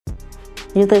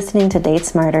You're listening to Date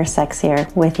Smarter,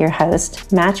 Sexier with your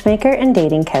host, matchmaker and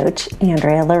dating coach,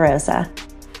 Andrea LaRosa,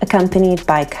 accompanied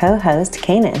by co-host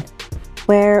Kanan,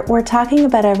 where we're talking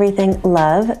about everything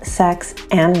love, sex,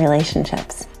 and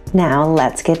relationships. Now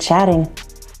let's get chatting.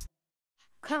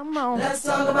 Come on. Let's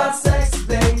talk about sex,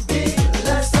 baby.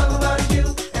 Let's talk about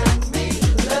you and me.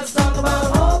 Let's talk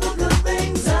about all the good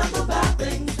things and the bad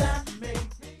things that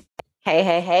make me.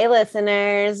 Hey,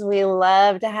 listeners. We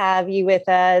love to have you with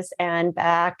us and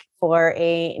back for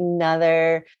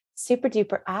another super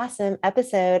duper awesome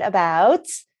episode about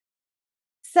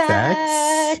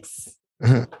sex.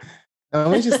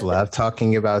 We just love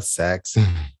talking about sex.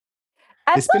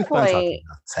 It's been fun talking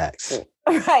about sex.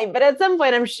 Right. But at some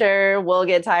point, I'm sure we'll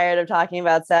get tired of talking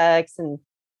about sex. And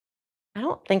I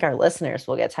don't think our listeners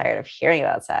will get tired of hearing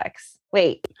about sex.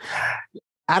 Wait.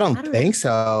 I don't think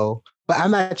so. But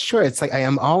I'm not sure. It's like, I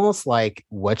am almost like,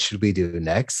 what should we do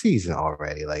next season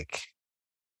already? Like,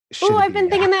 I've been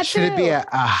thinking that should it be a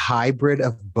hybrid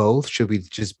of both? Should we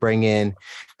just bring in,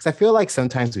 because I feel like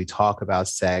sometimes we talk about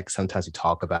sex, sometimes we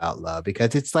talk about love,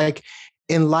 because it's like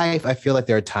in life, I feel like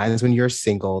there are times when you're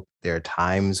single, there are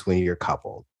times when you're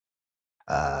coupled.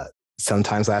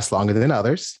 Sometimes last longer than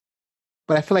others.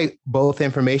 But I feel like both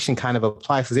information kind of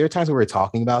applies, because there are times where we're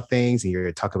talking about things and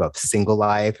you're talking about single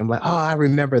life. I'm like, oh, I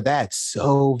remember that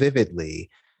so vividly.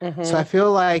 Mm-hmm. So I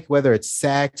feel like whether it's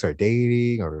sex or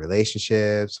dating or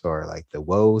relationships or like the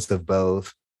woes of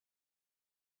both,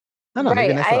 I don't know.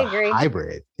 Maybe I agree.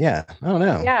 Hybrid. Yeah. I don't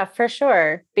know. Yeah, for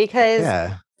sure.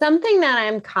 Because something that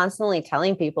I'm constantly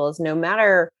telling people is no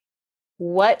matter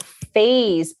what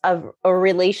phase of a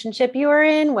relationship you are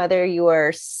in, whether you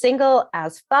are single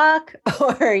as fuck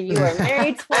or you are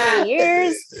married 20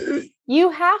 years,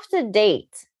 you have to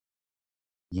date.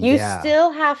 You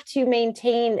still have to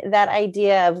maintain that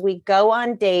idea of we go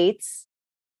on dates,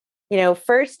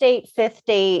 first date, fifth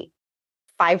date,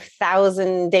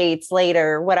 5,000 dates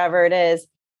later, whatever it is.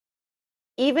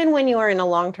 Even when you are in a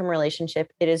long-term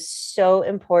relationship, it is so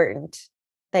important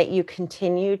that you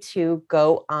continue to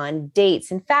go on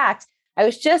dates. In fact, I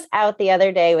was just out the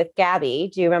other day with Gabby.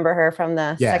 Do you remember her from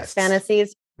the Sex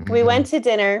Fantasies? Mm-hmm. We went to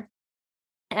dinner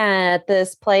at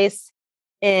this place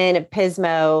in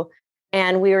Pismo,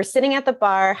 and we were sitting at the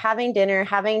bar, having dinner,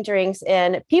 having drinks,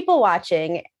 and people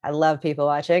watching. I love people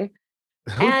watching.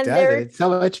 Who doesn't? It's so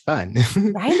much fun.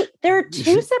 Right? There are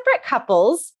two separate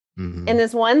couples in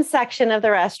this one section of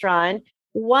the restaurant.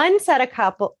 One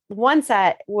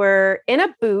set were in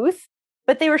a booth,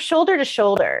 but they were shoulder to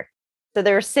shoulder. So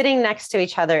they were sitting next to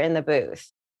each other in the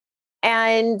booth.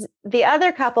 And the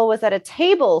other couple was at a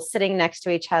table sitting next to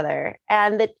each other.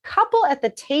 And the couple at the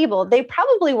table, they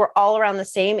probably were all around the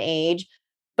same age.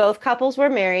 Both couples were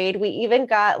married. We even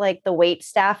got like the wait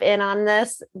staff in on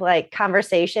this, like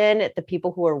conversation, the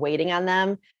people who were waiting on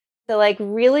them to like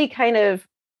really kind of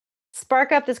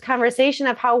spark up this conversation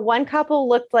of how one couple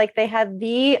looked like they had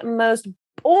the most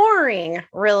boring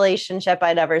relationship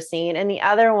I'd ever seen. And the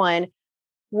other one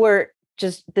were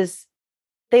just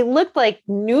they looked like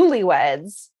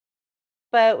newlyweds,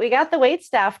 but we got the wait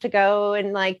staff to go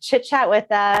and like chit chat with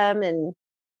them. And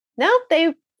no,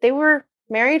 they were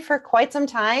married for quite some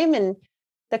time. And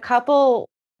the couple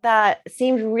that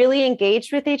seemed really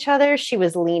engaged with each other, she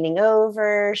was leaning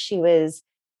over, she was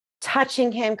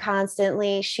touching him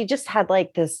constantly. She just had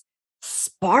like this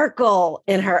sparkle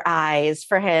in her eyes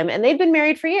for him. And they'd been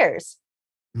married for years.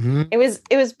 Mm-hmm. It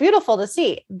was beautiful to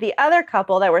see. The other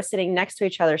couple that were sitting next to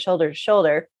each other, shoulder to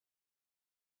shoulder,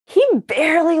 he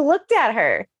barely looked at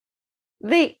her.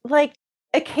 They like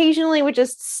occasionally would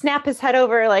just snap his head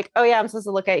over like, oh yeah, I'm supposed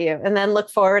to look at you, and then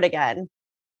look forward again.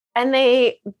 And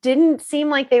they didn't seem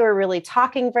like they were really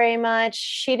talking very much.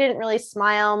 She didn't really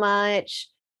smile much.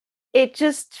 It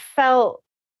just felt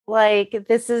like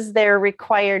this is their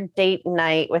required date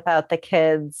night without the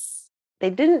kids. They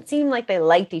didn't seem like they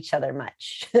liked each other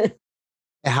much.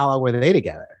 How long were they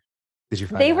together? Did you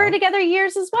find out? They were together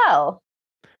years as well.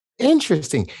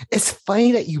 Interesting. It's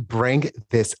funny that you bring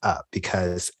this up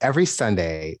because every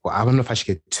Sunday, well, I don't know if I should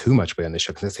get too much weight on the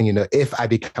show because if I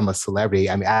become a celebrity,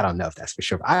 I mean, I don't know if that's for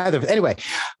sure either. Anyway,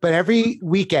 but every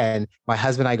weekend, my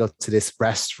husband and I go to this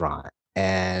restaurant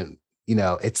and,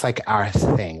 it's like our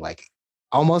thing, like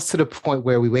almost to the point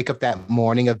where we wake up that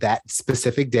morning of that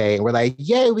specific day and we're like,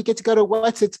 yay, we get to go to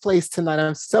what's its place tonight.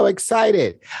 I'm so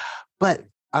excited. But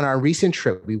on our recent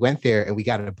trip, we went there and we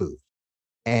got in a booth.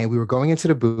 And we were going into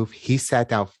the booth. He sat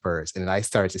down first, and then I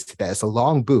started to sit there. It's a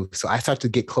long booth. So I started to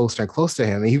get closer and closer to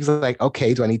him. And he was like,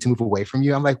 okay, do I need to move away from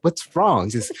you? I'm like, what's wrong?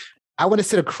 He says, I want to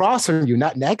sit across from you,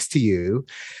 not next to you.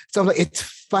 So I'm like, it's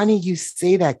funny you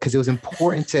say that because it was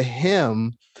important to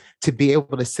him to be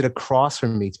able to sit across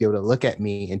from me, to be able to look at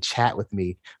me and chat with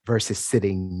me versus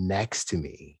sitting next to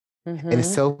me. And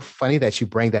it's so funny that you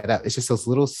bring that up. It's just those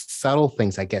little subtle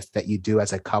things, I guess, that you do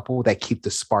as a couple that keep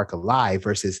the spark alive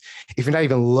versus if you're not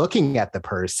even looking at the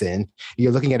person,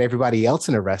 you're looking at everybody else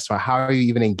in a restaurant. How are you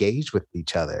even engaged with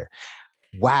each other?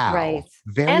 Wow. Right.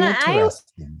 Very And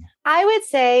interesting. I would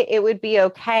say it would be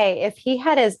okay if he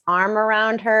had his arm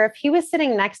around her, if he was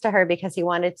sitting next to her because he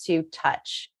wanted to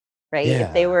touch, right? Yeah.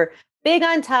 If they were big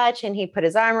on touch and he put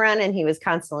his arm around and he was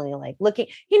constantly like looking,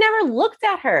 he never looked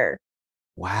at her.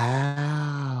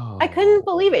 Wow. I couldn't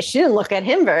believe it. She didn't look at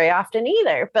him very often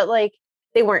either, but like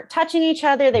they weren't touching each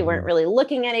other. They weren't really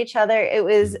looking at each other. It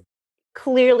was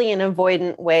clearly an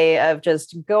avoidant way of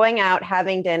just going out,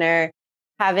 having dinner,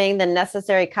 having the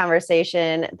necessary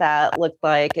conversation that looked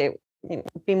like it would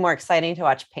be more exciting to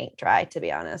watch paint dry, to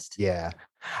be honest. Yeah.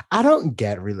 I don't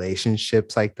get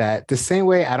relationships like that. The same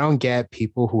way I don't get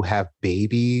people who have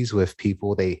babies with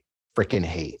people they freaking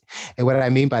hate. And what I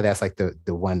mean by that is like the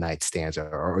one night stands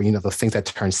or those things that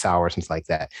turn sour, things like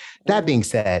that. That being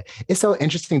said, it's so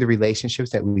interesting the relationships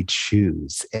that we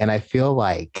choose. And I feel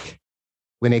like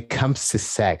when it comes to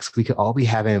sex, we could all be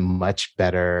having much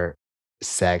better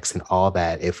sex and all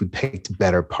that if we picked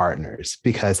better partners,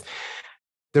 because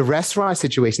the restaurant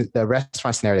situation, the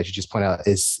restaurant scenario that you just pointed out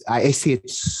is, I see it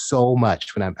so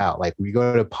much when I'm out. Like we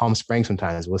go to Palm Springs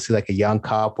sometimes, we'll see like a young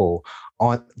couple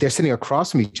they're sitting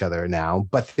across from each other now,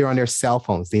 but they're on their cell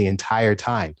phones the entire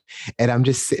time. And I'm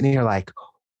just sitting here like,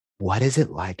 what is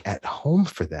it like at home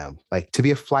for them? Like to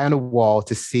be a fly on the wall,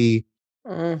 to see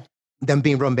them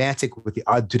being romantic with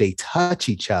do they touch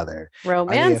each other?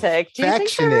 Romantic? Do you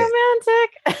think they're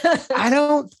romantic? I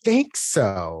don't think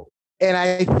so. And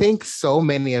I think so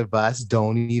many of us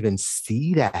don't even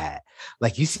see that.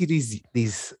 Like you see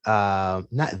these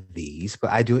not these,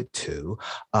 but I do it too.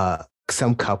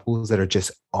 Some couples that are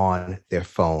just on their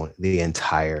phone the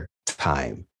entire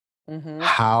time.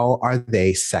 How are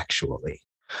they sexually?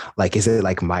 Like, is it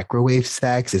like microwave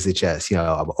sex? Is it just, I'm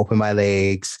gonna open my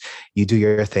legs, you do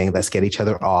your thing, let's get each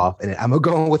other off, and I'm gonna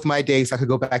go on with my day so I could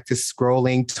go back to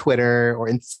scrolling Twitter or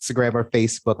Instagram or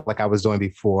Facebook like I was doing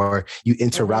before you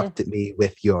interrupted me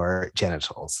with your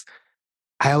genitals?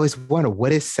 I always wonder,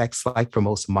 what is sex like for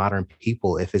most modern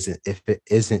people if it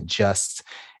isn't just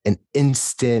an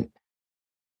instant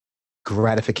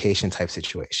gratification type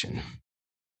situation?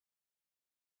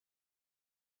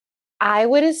 I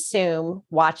would assume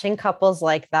watching couples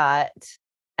like that,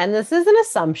 and this is an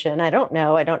assumption, I don't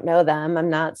know them, I'm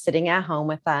not sitting at home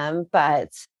with them, but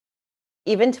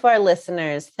even to our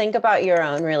listeners, think about your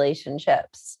own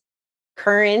relationships,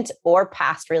 current or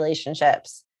past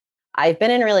relationships. I've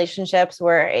been in relationships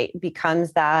where it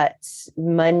becomes that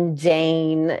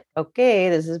mundane, okay,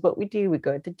 this is what we do. We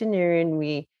go to dinner and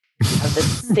we have the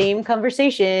same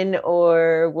conversation,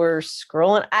 or we're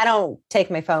scrolling. I don't take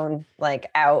my phone like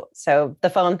out. So the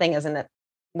phone thing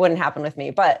wouldn't happen with me.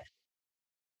 But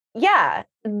yeah,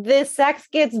 the sex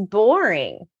gets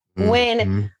boring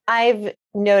when I've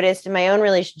noticed in my own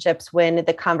relationships, when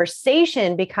the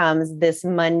conversation becomes this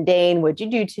mundane, what'd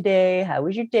you do today? How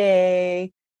was your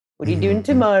day? What are you doing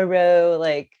tomorrow?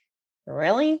 Like,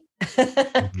 really?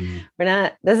 We're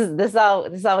not, this is all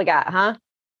we got, huh?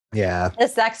 Yeah. The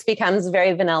sex becomes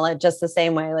very vanilla, just the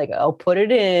same way. Like, I'll put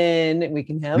it in, we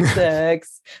can have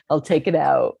sex. I'll take it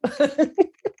out.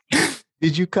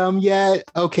 Did you come yet?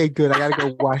 Okay, good. I got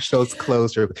to go wash those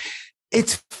clothes.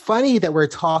 It's funny that we're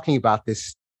talking about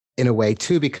this in a way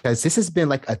too, because this has been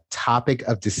like a topic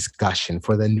of discussion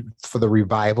for the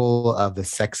revival of the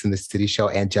Sex and the City show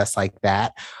and Just Like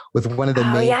That, with one of the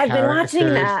main I've been watching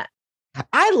characters. that.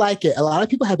 I like it. A lot of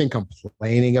people have been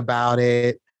complaining about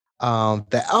it.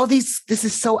 This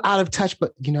is so out of touch,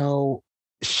 but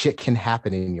shit can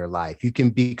happen in your life. You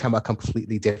can become a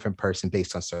completely different person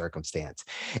based on circumstance.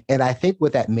 And I think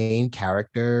what that main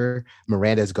character,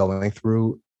 Miranda, is going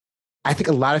through, I think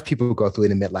a lot of people go through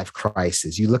in a midlife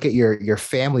crisis. You look at your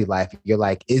family life, you're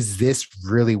like, is this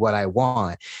really what I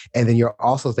want? And then you're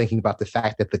also thinking about the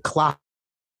fact that the clock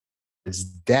is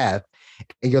death.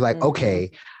 And you're like,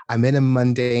 okay, I'm in a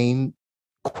mundane,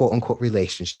 quote unquote,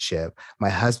 relationship. My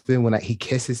husband, when he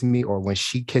kisses me or when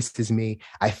she kisses me,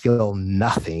 I feel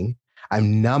nothing.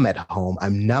 I'm numb at home.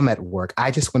 I'm numb at work. I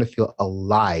just want to feel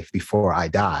alive before I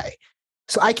die.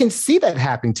 So I can see that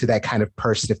happening to that kind of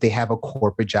person if they have a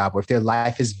corporate job, or if their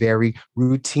life is very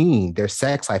routine, their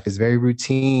sex life is very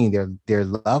routine, their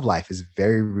love life is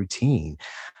very routine.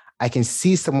 I can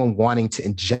see someone wanting to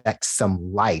inject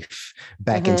some life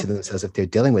back into themselves if they're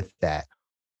dealing with that.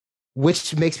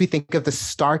 which makes me think of the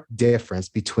stark difference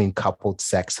between coupled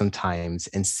sex sometimes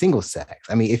and single sex.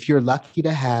 I mean, if you're lucky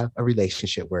to have a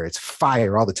relationship where it's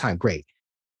fire all the time, great.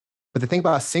 But the thing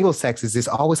about single sex is there's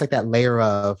always like that layer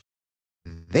of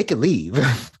they could leave.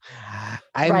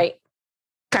 I'm Right.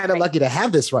 kind of lucky to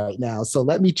have this right now. So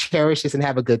let me cherish this and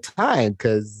have a good time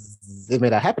because it may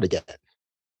not happen again.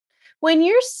 When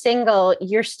you're single,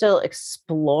 you're still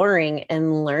exploring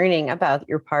and learning about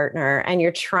your partner and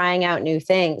you're trying out new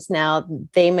things. Now,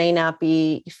 they may not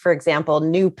be, for example,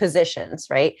 new positions,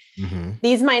 right? Mm-hmm.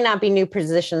 These might not be new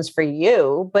positions for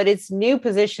you, but it's new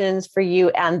positions for you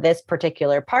and this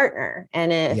particular partner.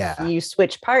 And if you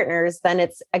switch partners, then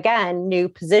it's again, new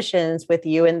positions with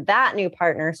you and that new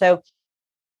partner. So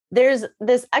there's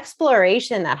this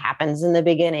exploration that happens in the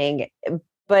beginning.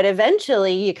 But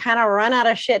eventually you kind of run out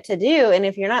of shit to do. And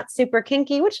if you're not super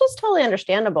kinky, which is totally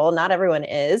understandable, not everyone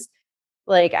is.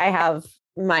 Like I have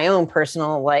my own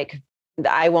personal, like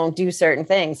I won't do certain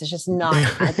things. It's just not,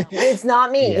 it's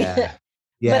not me. Yeah.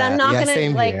 But I'm not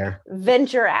going to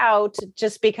venture out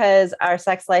just because our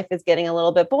sex life is getting a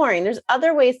little bit boring. There's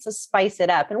other ways to spice it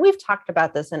up. And we've talked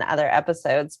about this in other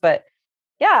episodes, but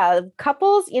yeah,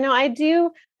 couples,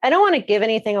 I don't want to give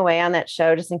anything away on that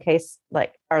show just in case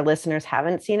like our listeners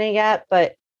haven't seen it yet,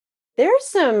 but there's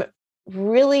some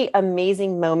really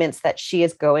amazing moments that she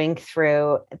is going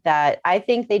through that I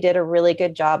think they did a really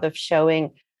good job of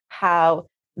showing how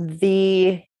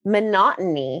the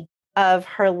monotony of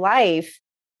her life,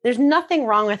 there's nothing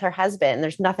wrong with her husband.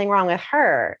 There's nothing wrong with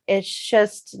her. It's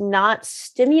just not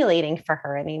stimulating for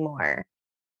her anymore.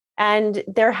 And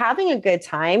they're having a good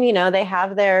time. They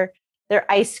have their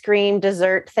ice cream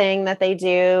dessert thing that they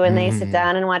do, and they sit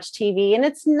down and watch TV, and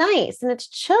it's nice and it's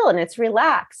chill and it's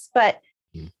relaxed, but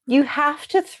you have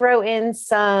to throw in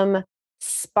some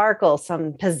sparkle,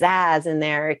 some pizzazz in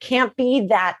there. It can't be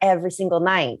that every single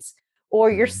night,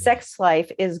 or your sex life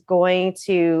is going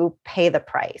to pay the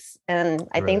price. And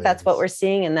I think that's what we're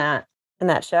seeing in that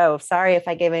show. Sorry if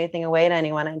I gave anything away to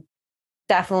anyone. I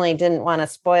definitely didn't want to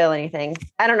spoil anything.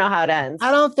 I don't know how it ends.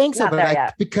 I don't think so,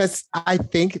 because I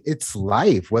think it's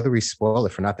life, whether we spoil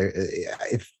it or not.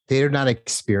 If they're not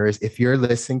experienced, if you're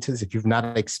listening to this, if you've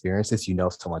not experienced this,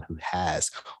 someone who has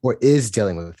or is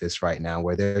dealing with this right now,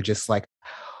 where they're just like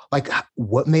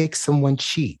what makes someone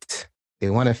cheat? They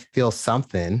want to feel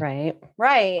something. Right.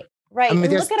 I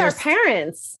mean, look at our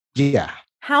parents. Yeah.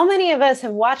 How many of us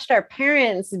have watched our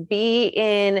parents be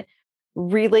in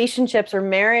relationships or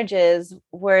marriages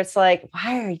where it's like,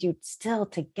 why are you still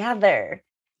together?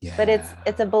 Yeah. But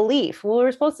it's a belief. Well,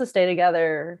 we're supposed to stay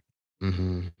together.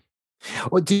 Mm-hmm.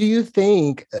 Well, do you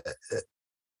think,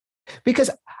 because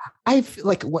I feel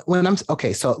like when I'm,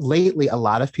 okay, so lately a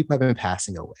lot of people have been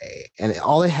passing away, and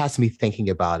all it has me thinking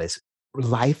about is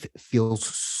life feels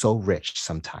so rich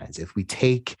sometimes. If we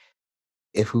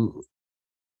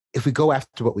go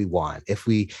after what we want, if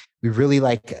we really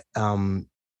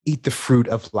eat the fruit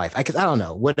of life. I don't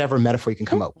know, whatever metaphor you can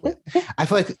come up with. I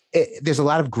feel like there's a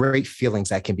lot of great feelings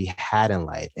that can be had in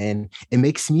life. And it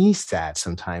makes me sad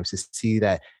sometimes to see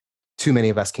that too many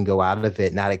of us can go out of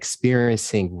it not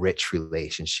experiencing rich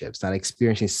relationships, not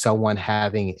experiencing someone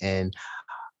having an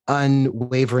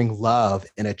unwavering love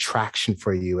and attraction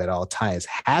for you at all times,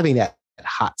 having that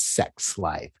hot sex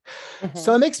life. Mm-hmm.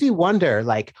 So it makes me wonder,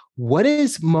 like, what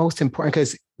is most important?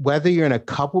 Because whether you're in a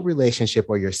couple relationship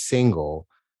or you're single,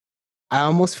 I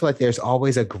almost feel like there's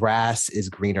always a grass is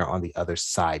greener on the other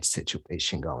side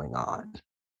situation going on.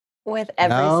 With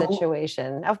every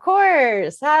situation. Of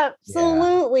course.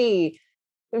 Absolutely.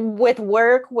 Yeah. With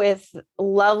work, with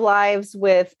love lives,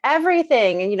 with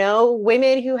everything. And,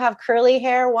 women who have curly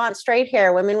hair want straight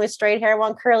hair. Women with straight hair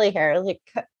want curly hair. Like,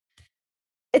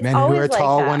 it's men always who are like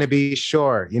tall that. Want to be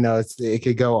short. It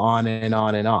could go on and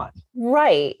on and on.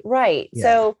 Right. Yeah.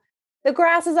 So the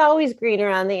grass is always greener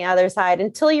on the other side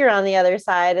until you're on the other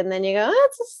side. And then you go,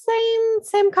 it's the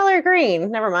same color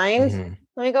green. Never mind. Mm-hmm.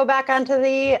 Let me go back onto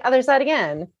the other side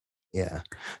again. Yeah.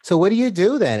 So what do you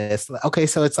do then? It's okay.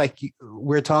 So it's like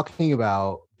we're talking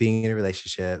about being in a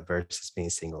relationship versus being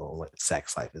single, what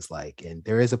sex life is like. And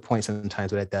there is a point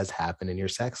sometimes where that does happen in your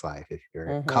sex life. If you're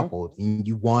a couple and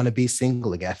you want to be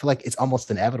single again, I feel like it's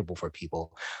almost inevitable for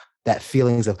people, that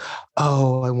feelings of,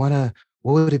 what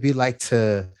would it be like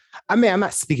to, I mean, I'm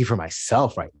not speaking for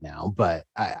myself right now, but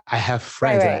I have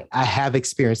friends that I have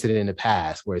experienced it in the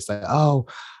past where it's like,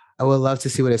 I would love to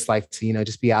see what it's like to,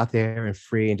 just be out there and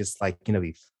free and just like,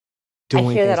 be doing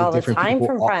I hear that all the time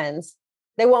from friends.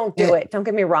 They won't do it. Don't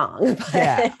get me wrong.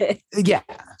 But... Yeah.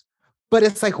 But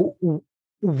it's like,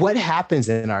 what happens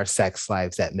in our sex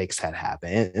lives that makes that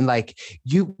happen? And like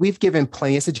we've given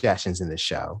plenty of suggestions in this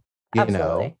show,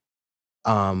 Absolutely.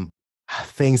 um,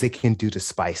 things they can do to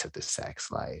spice up the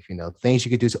sex life, things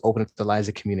you could do to open up the lines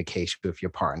of communication with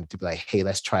your partner to be like, hey,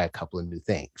 let's try a couple of new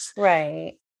things.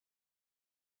 Right.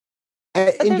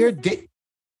 But And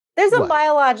there's a what?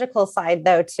 biological side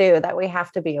though, too, that we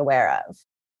have to be aware of.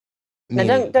 Now,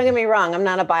 don't get me wrong. I'm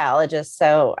not a biologist,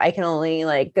 so I can only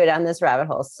like go down this rabbit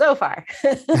hole so far.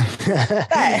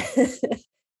 But,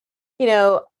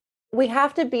 we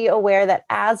have to be aware that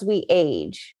as we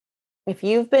age, if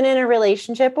you've been in a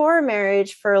relationship or a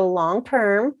marriage for long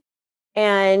term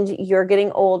and you're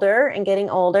getting older and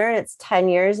it's 10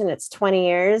 years and it's 20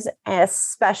 years,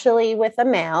 especially with a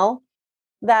male,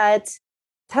 that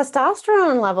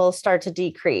testosterone levels start to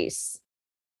decrease.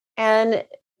 And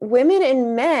women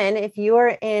and men, if you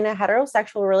are in a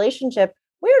heterosexual relationship,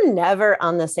 we're never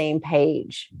on the same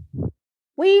page.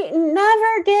 We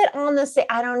never get on the same.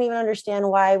 I don't even understand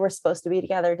why we're supposed to be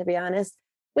together, to be honest.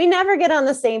 We never get on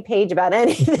the same page about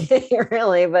anything,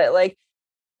 really. But like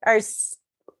our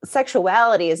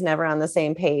sexuality is never on the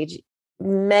same page.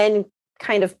 Men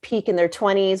kind of peak in their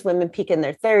 20s, women peak in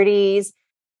their 30s.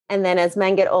 And then as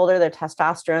men get older, their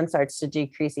testosterone starts to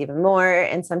decrease even more.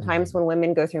 And sometimes when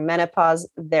women go through menopause,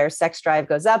 their sex drive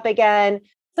goes up again.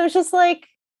 So it's just like,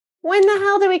 when the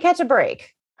hell do we catch a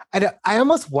break? I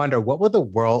almost wonder what would the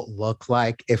world look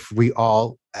like if we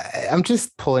all, I'm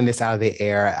just pulling this out of the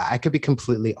air. I could be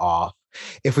completely off.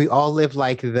 If we all live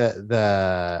like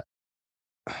the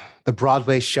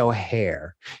Broadway show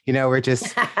Hair, we're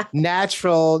just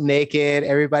natural, naked.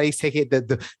 Everybody's taking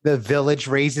the village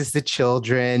raises the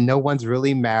children. No one's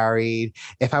really married.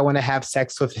 If I want to have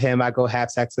sex with him, I go have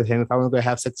sex with him. If I want to go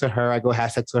have sex with her, I go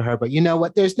have sex with her. But you know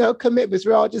what? There's no commitments.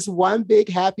 We're all just one big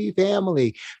happy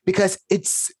family, because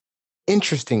it's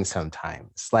interesting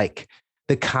sometimes, like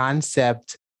the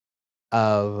concept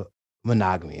of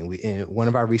monogamy. And in one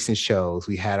of our recent shows,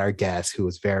 we had our guest who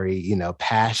was very,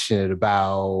 passionate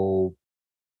about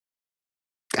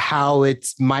how it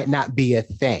might not be a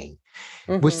thing,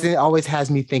 which then always has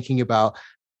me thinking about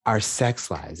our sex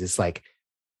lives. It's like,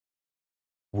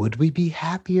 would we be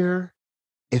happier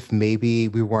if maybe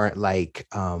we weren't like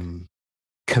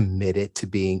committed to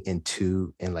being in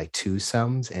like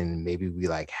twosomes, and maybe we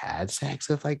like had sex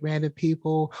with like random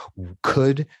people?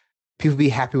 Could people be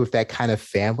happy with that kind of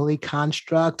family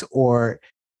construct? Or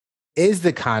is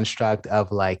the construct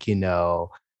of like,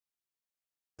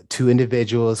 two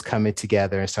individuals coming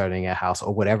together and starting a house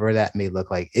or whatever that may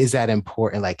look like, is that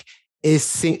important? Like,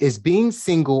 is being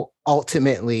single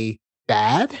ultimately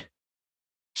bad?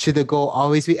 Should the goal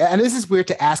always be, and this is weird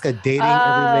to ask a dating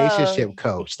and relationship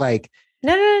coach, like,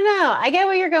 no. I get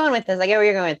where you're going with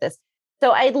this.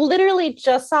 So I literally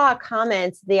just saw a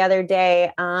comment the other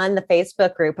day on the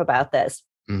Facebook group about this,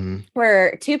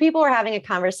 where two people were having a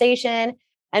conversation,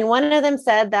 and one of them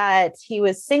said that he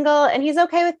was single and he's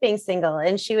okay with being single.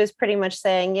 And she was pretty much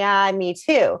saying, yeah, me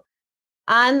too.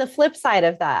 On the flip side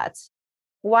of that,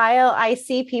 while I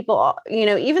see people,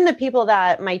 even the people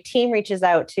that my team reaches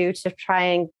out to try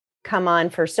and come on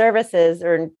for services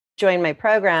or join my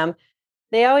program,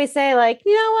 they always say like,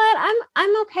 you know what,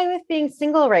 I'm okay with being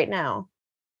single right now.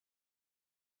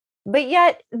 But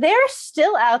yet they're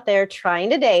still out there trying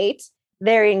to date.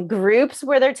 They're in groups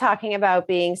where they're talking about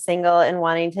being single and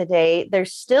wanting to date. They're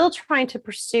still trying to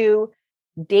pursue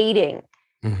dating.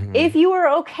 If you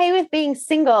are okay with being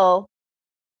single,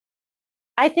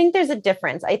 I think there's a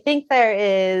difference. I think there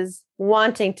is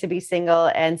wanting to be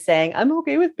single and saying, I'm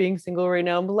okay with being single right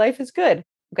now. Life is good.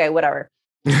 Okay, whatever.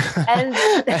 And,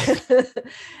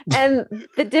 and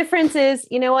the difference is,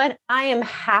 you know what? I am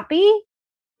happy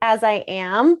as I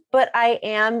am, but I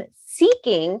am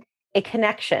seeking a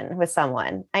connection with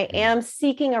someone. I am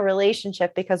seeking a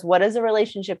relationship, because what does a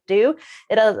relationship do?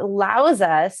 It allows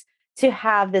us to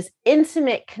have this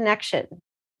intimate connection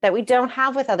that we don't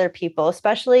have with other people,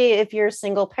 especially if you're a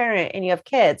single parent and you have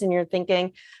kids and you're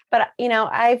thinking, but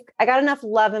I got enough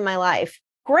love in my life.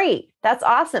 Great. That's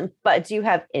awesome. But do you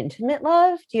have intimate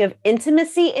love? Do you have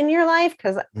intimacy in your life?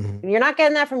 Because you're not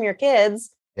getting that from your kids.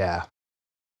 Yeah.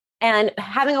 And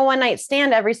having a one-night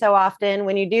stand every so often,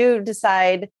 when you do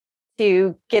decide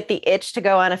to get the itch to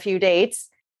go on a few dates,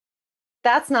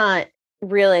 that's not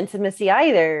real intimacy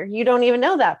either. You don't even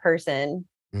know that person.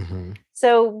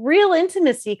 So real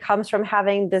intimacy comes from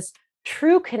having this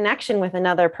true connection with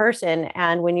another person.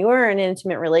 And when you are in an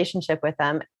intimate relationship with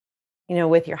them,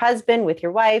 with your husband, with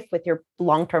your wife, with your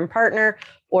long-term partner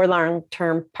or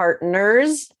long-term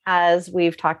partners, as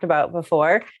we've talked about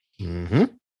before,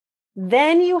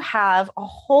 then you have a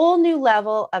whole new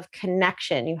level of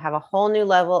connection. You have a whole new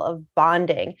level of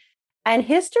bonding. And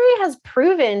history has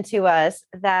proven to us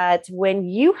that when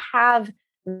you have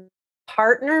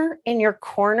partner in your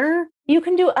corner, you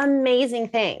can do amazing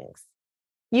things.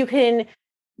 You can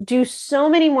do so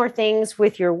many more things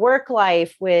with your work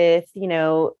life, with,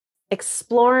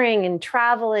 exploring and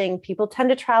traveling. People tend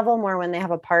to travel more when they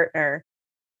have a partner.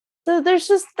 So there's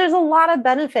a lot of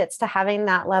benefits to having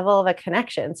that level of a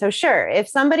connection. So sure, if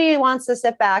somebody wants to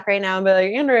sit back right now and be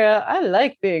like, Andrea, I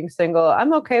like being single.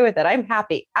 I'm okay with it. I'm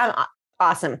happy. I'm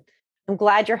awesome. I'm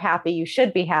glad you're happy. You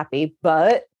should be happy.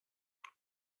 But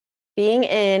being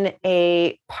in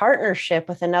a partnership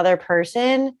with another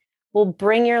person will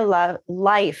bring your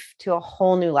life to a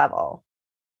whole new level.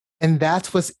 And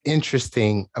that's what's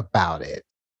interesting about it,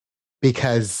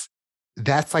 because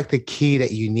that's like the key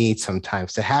that you need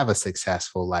sometimes to have a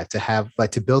successful life, to have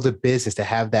like to build a business, to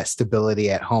have that stability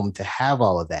at home, to have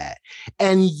all of that.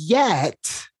 And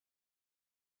yet,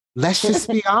 let's just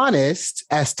be honest,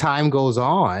 as time goes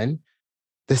on,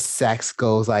 the sex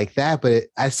goes like that. But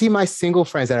I see my single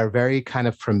friends that are very kind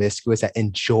of promiscuous, that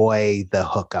enjoy the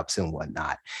hookups and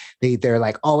whatnot. They're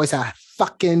like always out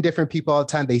fucking different people all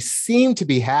the time. They seem to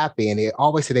be happy and they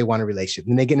always say they want a relationship.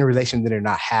 And they get in a relationship and they're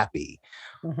not happy.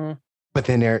 Mm-hmm. But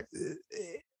then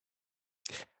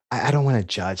I don't want to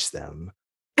judge them.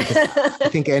 I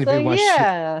think everyone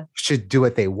should do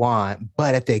what they want.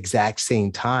 But at the exact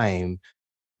same time,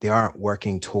 they aren't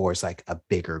working towards like a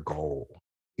bigger goal.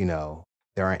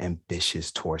 They aren't ambitious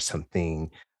towards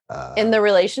something. In the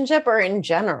relationship or in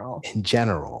general? In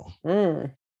general.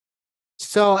 Mm.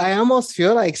 So I almost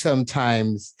feel like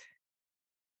sometimes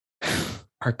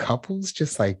are couples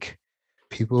just like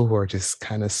people who are just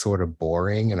kind of sort of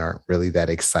boring and aren't really that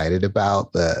excited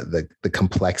about the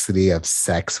complexity of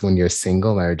sex when you're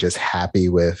single and are just happy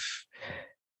with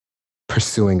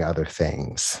pursuing other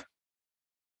things?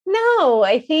 No,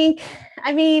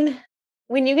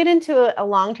 when you get into a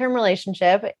long-term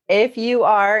relationship, if you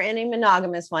are in a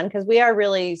monogamous one, because we are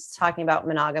really talking about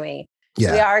monogamy, we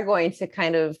are going to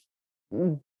kind of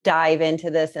dive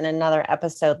into this in another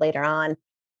episode later on.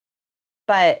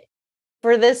 But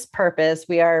for this purpose,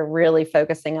 we are really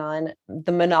focusing on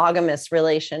the monogamous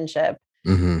relationship.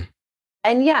 Mm-hmm.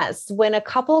 And yes, when a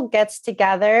couple gets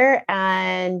together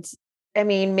and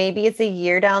maybe it's a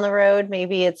year down the road,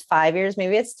 maybe it's 5 years,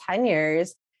 maybe it's 10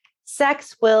 years,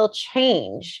 sex will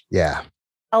change. Yeah.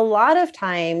 A lot of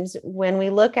times when we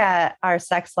look at our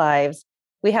sex lives,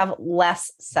 we have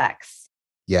less sex.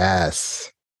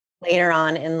 Yes. Later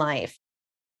on in life.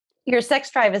 Your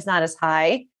sex drive is not as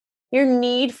high. Your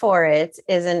need for it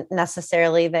isn't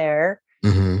necessarily there.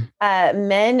 Mm-hmm.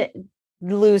 Men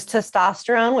lose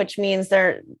testosterone, which means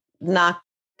they're not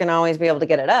going to always be able to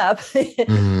get it up.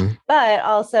 Mm-hmm. But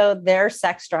also their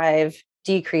sex drive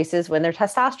decreases when their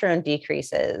testosterone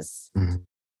decreases. Mm-hmm.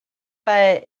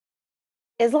 But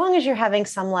as long as you're having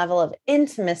some level of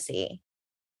intimacy,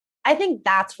 I think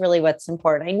that's really what's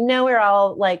important. I know we're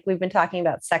all like, we've been talking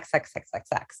about sex,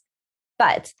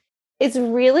 but it's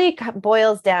really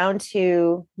boils down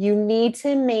to you need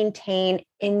to maintain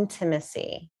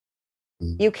intimacy.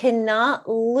 Mm-hmm. You cannot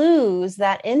lose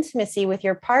that intimacy with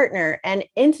your partner, and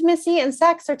intimacy and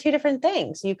sex are two different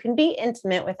things. You can be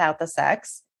intimate without the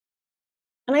sex.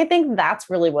 And I think that's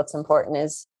really what's important,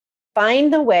 is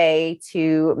find the way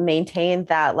to maintain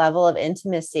that level of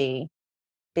intimacy,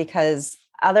 because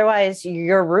otherwise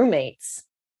you're roommates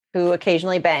who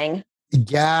occasionally bang.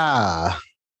 Yeah.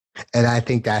 And I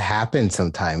think that happens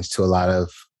sometimes to a lot of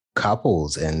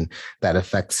couples, and that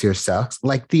affects your sex.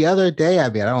 Like the other day, I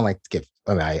don't like to give,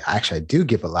 I do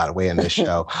give a lot away on this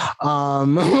show.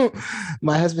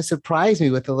 My husband surprised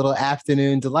me with a little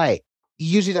afternoon delight. He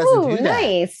usually doesn't do that.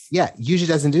 Nice. Yeah, usually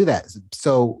doesn't do that.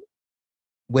 So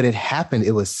when it happened,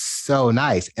 it was so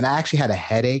nice. And I actually had a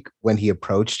headache when he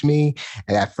approached me.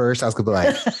 And at first I was going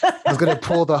to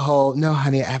pull the whole, no,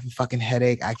 honey, I have a fucking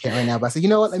headache. I can't right now. But I said, you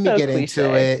know what? Let me get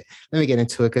into it.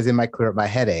 Because it might clear up my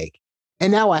headache.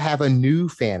 And now I have a new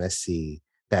fantasy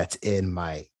that's in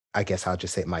my, I guess I'll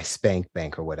just say my spank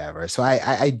bank or whatever. So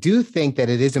I do think that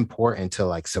it is important to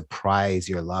like surprise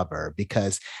your lover,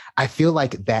 because I feel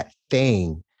like that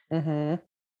thing, mm-hmm.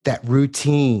 that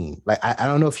routine, like I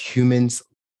don't know if humans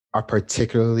are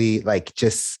particularly like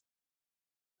just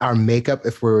our makeup,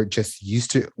 if we're just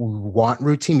used to want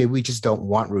routine, maybe we just don't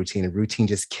want routine, and routine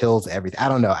just kills everything. I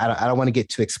don't know. I don't want to get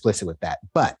too explicit with that,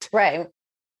 but right.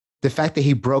 The fact that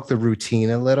he broke the routine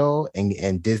a little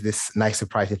and did this nice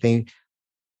surprising thing,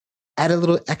 add a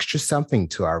little extra something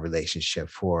to our relationship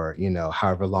for,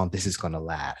 however long this is going to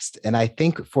last. And I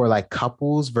think for like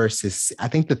couples versus, I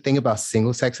think the thing about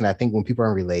single sex, and I think when people are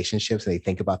in relationships and they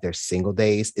think about their single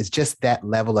days, is just that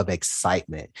level of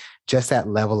excitement, just that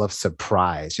level of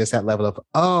surprise, just that level of,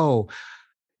 oh,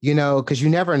 because you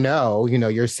never know,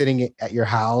 you're sitting at your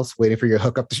house waiting for your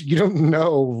hookup. You don't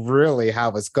know really how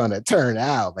it's going to turn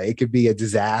out. Like it could be a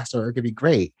disaster or it could be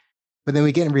great. But then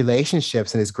we get in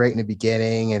relationships and it's great in the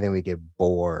beginning and then we get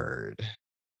bored.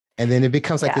 And then it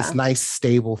becomes like this nice,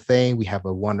 stable thing. We have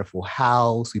a wonderful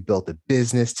house. We built a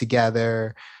business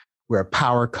together. We're a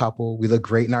power couple. We look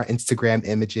great in our Instagram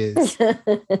images.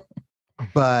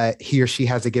 But he or she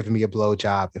hasn't given me a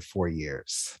blowjob in 4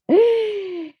 years.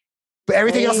 But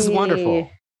everything else is wonderful.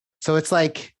 So it's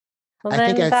like, well,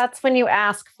 that's when you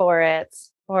ask for it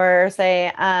or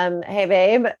say, hey,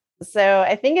 babe, so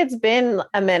I think it's been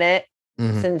a minute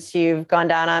since you've gone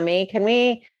down on me. Can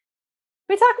we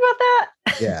talk about that?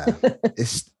 Yeah.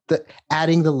 It's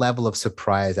adding the level of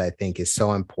surprise, I think, is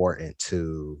so important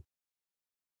to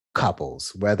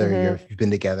couples, whether you've been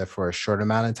together for a short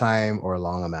amount of time or a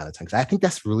long amount of time. Because I think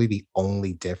that's really the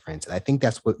only difference. And I think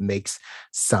that's what makes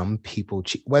some people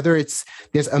cheat,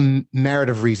 there's a merit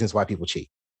of reasons why people cheat.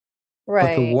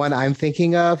 Right. But the one I'm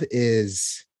thinking of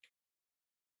is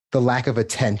the lack of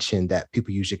attention that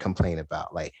people usually complain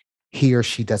about. Like he or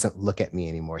she doesn't look at me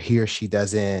anymore. He or she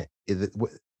doesn't,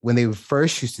 when they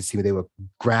first used to see me, they would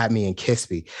grab me and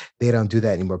kiss me. They don't do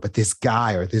that anymore. But this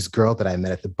guy or this girl that I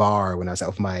met at the bar when I was out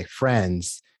with my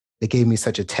friends, they gave me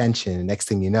such attention. And next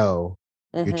thing you know,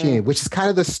 you're cheating, which is kind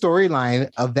of the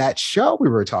storyline of that show we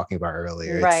were talking about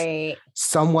earlier. Right.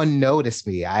 Someone noticed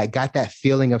me. I got that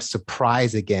feeling of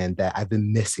surprise again that I've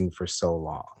been missing for so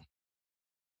long.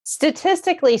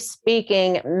 Statistically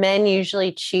speaking, men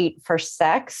usually cheat for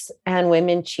sex and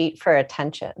women cheat for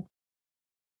attention.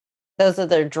 Those are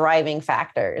their driving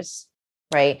factors,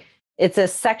 right? It's a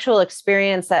sexual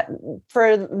experience that,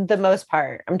 for the most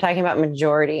part, I'm talking about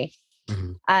majority,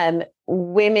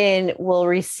 women will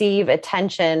receive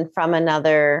attention from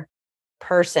another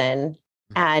person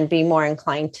and be more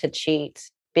inclined to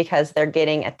cheat because they're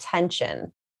getting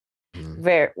attention.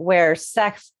 Where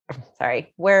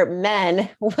men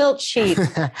will cheat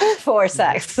for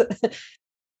sex.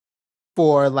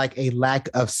 For like a lack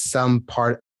of some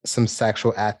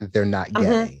sexual act that they're not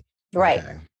getting. Right.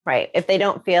 Okay. Right. If they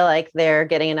don't feel like they're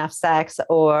getting enough sex,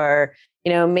 or,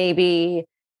 maybe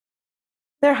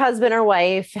their husband or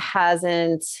wife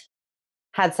hasn't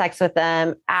had sex with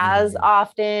them as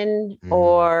often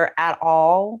or at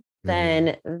all,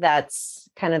 then that's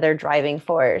kind of their driving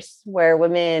force, where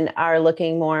women are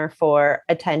looking more for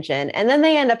attention and then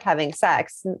they end up having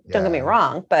sex. Don't get me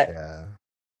wrong, but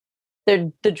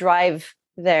the drive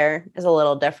there is a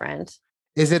little different.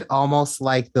 Is it almost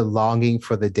like the longing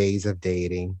for the days of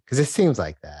dating? Because it seems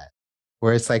like that,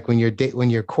 where it's like when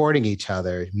you're courting each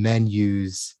other, men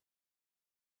use,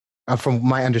 from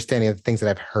my understanding of the things that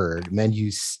I've heard, men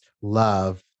use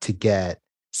love to get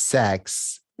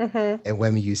sex, and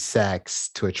women use sex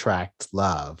to attract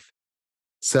love.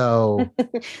 So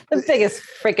the biggest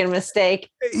freaking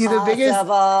mistake.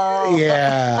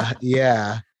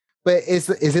 Yeah. But is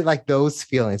it like those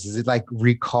feelings? Is it like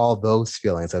recall those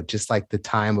feelings of just like the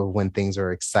time of when things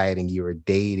are exciting, you were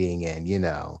dating and,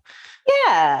 Yeah.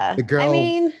 The girl.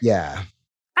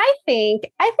 I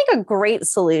think a great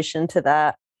solution to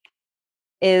that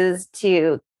is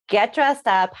to get dressed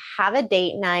up, have a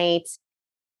date night,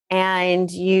 and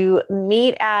you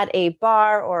meet at a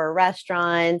bar or a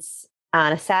restaurant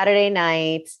on a Saturday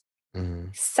night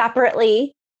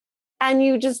separately. And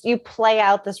you play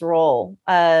out this role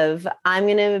of, I'm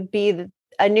going to be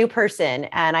a new person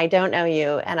and I don't know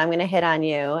you and I'm going to hit on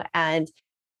you. And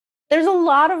there's a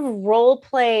lot of role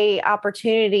play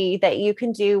opportunity that you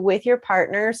can do with your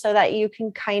partner so that you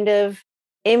can kind of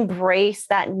embrace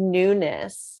that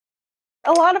newness.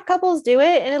 A lot of couples do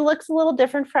it and it looks a little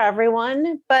different for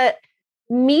everyone, but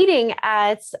meeting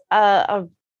at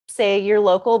say your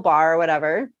local bar or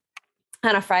whatever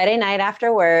on a Friday night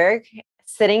after work,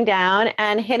 sitting down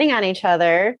and hitting on each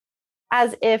other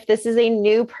as if this is a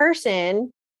new person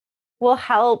will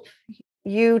help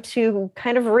you to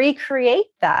kind of recreate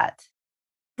that.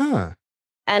 And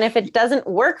if it doesn't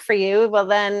work for you, well,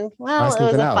 it was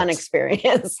a fun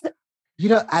experience.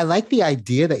 I like the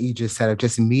idea that you just said of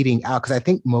just meeting out, because I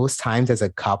think most times as a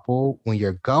couple, when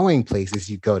you're going places,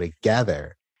 you go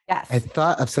together. Yes. I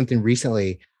thought of something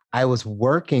recently. I was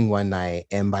working one night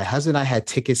and my husband and I had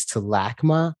tickets to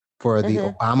LACMA for the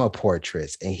Obama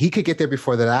portraits, and he could get there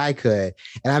before that I could.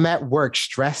 And I'm at work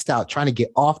stressed out, trying to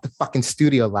get off the fucking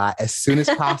studio lot as soon as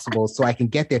possible so I can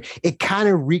get there. It kind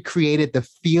of recreated the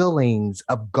feelings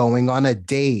of going on a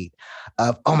date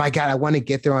of, oh my God, I want to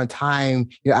get there on time.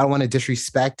 I don't want to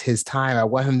disrespect his time. I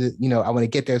want him to, I want to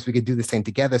get there so we could do this thing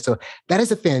together. So that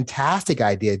is a fantastic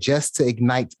idea, just to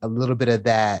ignite a little bit of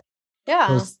that.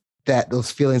 Yeah.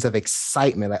 those feelings of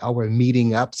excitement, like, oh, we're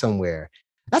meeting up somewhere.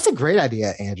 That's a great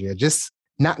idea, Andrea. Just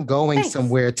not going Thanks.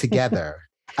 somewhere together.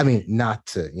 I mean, not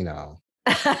to,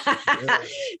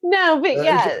 No, but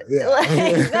yeah,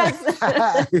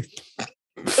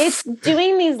 it's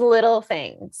doing these little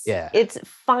things. Yeah. It's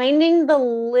finding the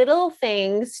little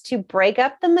things to break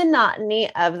up the monotony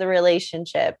of the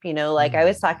relationship. Like I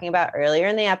was talking about earlier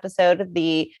in the episode,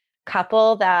 the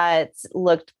couple that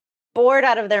looked bored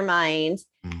out of their mind.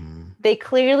 They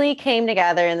clearly came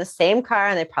together in the same car,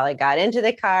 and they probably got into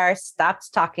the car,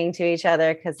 stopped talking to each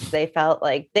other because they felt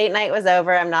like date night was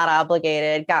over. I'm not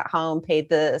obligated. Got home, paid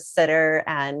the sitter,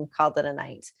 and called it a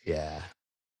night. Yeah.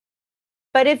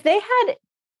 But if they had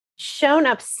shown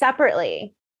up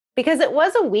separately, because it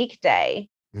was a weekday,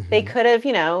 they could have,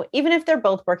 even if they're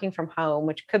both working from home,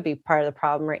 which could be part of the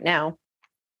problem right now.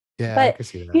 Yeah, but I can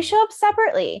see that. You show up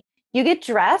separately. You get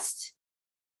dressed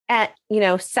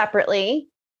separately.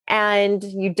 And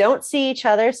you don't see each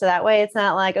other. So that way it's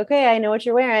not like, okay, I know what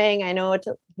you're wearing. I know what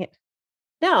to,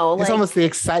 no. It's almost the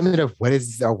excitement of what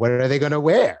are they going to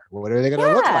wear? What are they going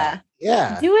to look like?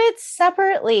 Yeah. Do it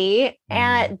separately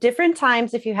at different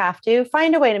times if you have to.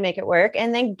 Find a way to make it work.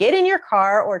 And then get in your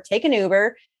car or take an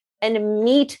Uber and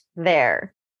meet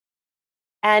there.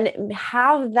 And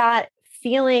have that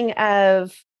feeling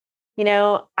of,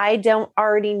 I don't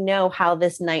already know how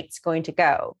this night's going to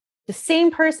go. The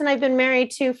same person I've been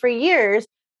married to for years,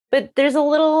 but there's a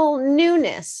little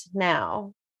newness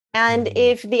now. And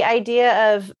if the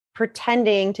idea of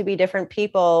pretending to be different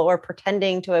people or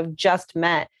pretending to have just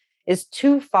met is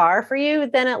too far for you,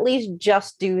 then at least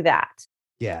just do that.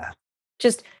 Yeah.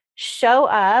 Just show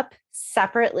up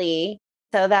separately.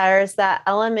 So there's that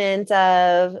element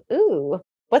of, ooh,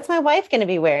 what's my wife going to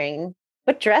be wearing?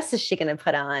 What dress is she going to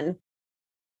put on?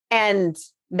 And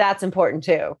that's important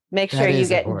too. Make sure you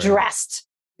get dressed.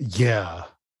 Yeah.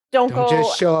 Don't go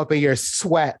just show up in your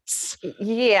sweats.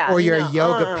 Yeah. Or your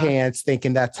yoga pants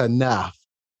thinking that's enough.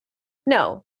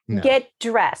 No. Get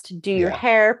dressed. Do your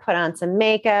hair, put on some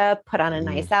makeup, put on a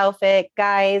nice outfit.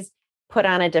 Guys, put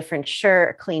on a different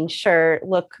shirt, a clean shirt.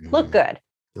 Look good.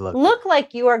 Look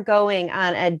like you are going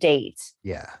on a date.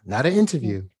 Yeah. Not an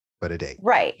interview, but a date.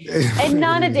 Right. And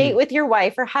not a date with your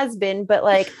wife or husband, but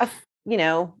like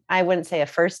I wouldn't say a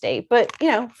first date, but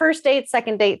first date,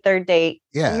 second date, third date.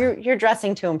 Yeah. You're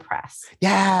dressing to impress.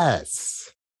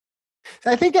 Yes.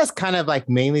 I think that's kind of like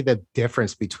mainly the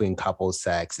difference between couple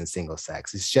sex and single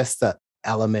sex. It's just the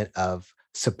element of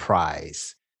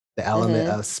surprise, the element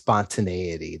of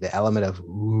spontaneity, the element of,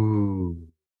 ooh,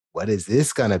 what is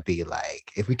this going to be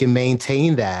like? If we can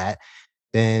maintain that,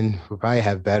 then we'll probably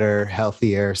have better,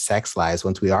 healthier sex lives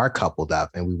once we are coupled up,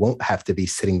 and we won't have to be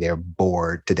sitting there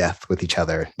bored to death with each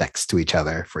other, next to each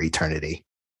other for eternity.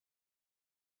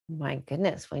 My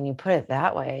goodness, when you put it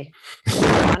that way,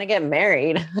 I want to get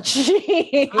married.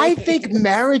 I think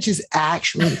marriage is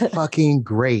actually fucking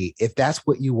great if that's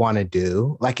what you want to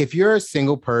do. Like if you're a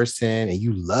single person and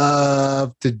you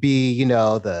love to be,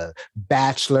 the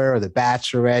bachelor or the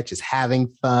bachelorette, just having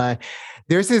fun.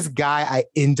 There's this guy I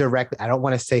don't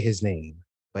want to say his name,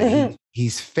 but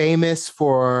he's famous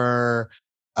for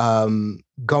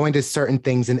going to certain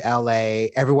things in LA.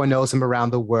 Everyone knows him around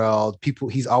the world.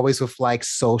 He's always with like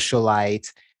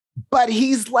socialites, but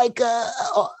he's like a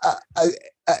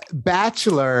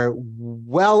bachelor,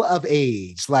 well of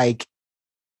age, like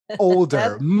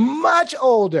older, much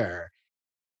older.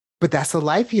 But that's the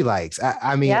life he likes.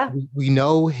 I mean, we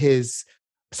know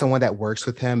someone that works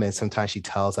with him, and sometimes she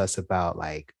tells us about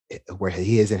like where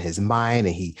he is in his mind.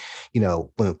 And he,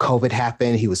 when COVID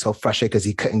happened, he was so frustrated because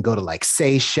he couldn't go to like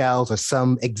Seychelles or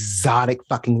some exotic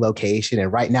fucking location.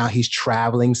 And right now he's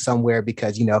traveling somewhere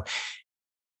because,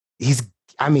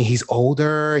 he's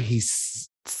older, he's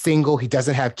single, he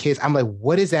doesn't have kids. I'm like,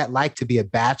 what is that like to be a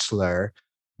bachelor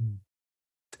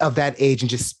of that age and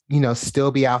just,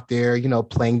 still be out there,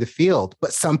 playing the field?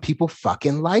 But some people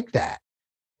fucking like that.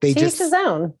 They to each his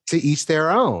own. To each their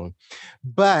own.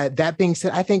 But that being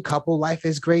said, I think couple life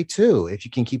is great too. If you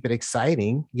can keep it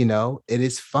exciting, it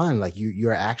is fun. Like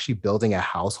you're actually building a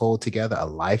household together, a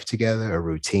life together, a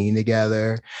routine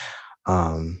together.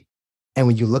 And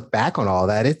when you look back on all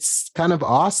that, it's kind of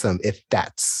awesome if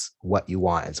that's what you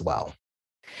want as well.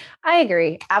 I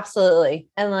agree. Absolutely.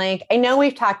 And like, I know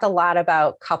we've talked a lot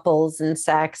about couples and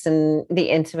sex and the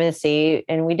intimacy,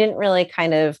 and we didn't really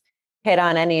kind of hit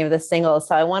on any of the singles.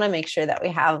 So I want to make sure that we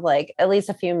have like at least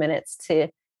a few minutes to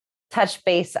touch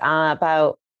base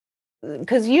about,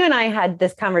 because you and I had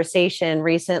this conversation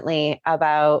recently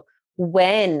about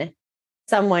when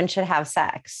someone should have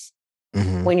sex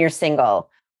when you're single.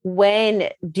 when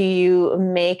do you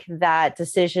make that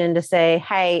decision to say,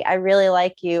 hey, I really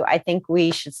like you. I think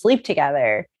we should sleep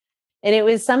together. And it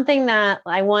was something that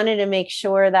I wanted to make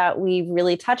sure that we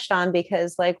really touched on,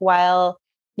 because like, while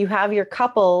you have your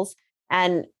couples,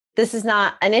 and this is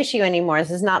not an issue anymore,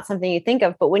 this is not something you think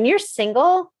of, but when you're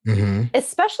single,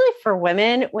 especially for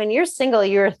women, when you're single,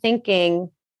 you're thinking,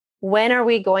 when are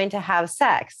we going to have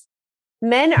sex?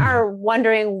 Men are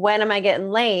wondering, when am I getting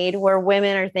laid? Where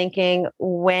women are thinking,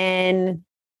 when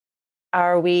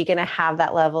are we going to have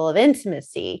that level of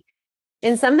intimacy?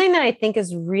 And something that I think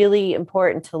is really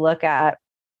important to look at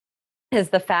is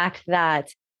the fact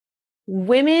that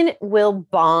women will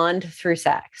bond through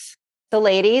sex. So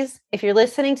ladies, if you're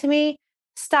listening to me,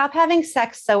 stop having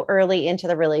sex so early into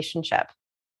the relationship.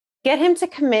 Get him to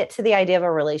commit to the idea of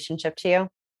a relationship to you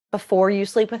before you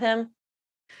sleep with him.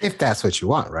 If that's what you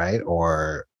want, right?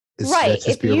 Or right.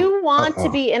 If you want to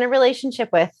be in a relationship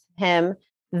with him,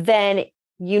 then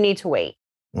you need to wait.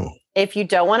 If you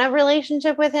don't want a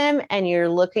relationship with him and you're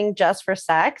looking just for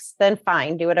sex, then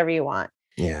fine, do whatever you want.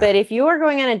 Yeah. But if you are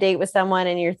going on a date with someone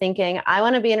and you're thinking, I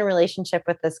want to be in a relationship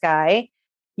with this guy,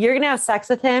 you're going to have sex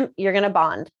with him, you're going to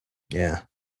bond. Yeah.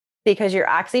 Because your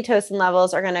oxytocin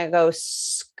levels are going to go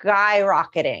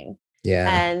skyrocketing.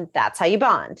 Yeah. And that's how you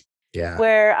bond. Yeah.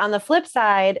 Where on the flip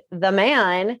side, the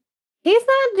man, he's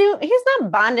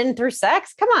not bonding through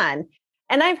sex. Come on.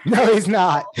 And no, he's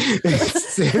not.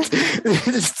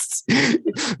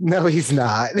 No, he's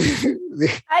not.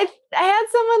 I had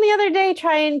someone the other day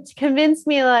trying to convince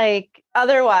me like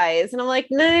otherwise. And I'm like,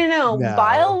 no.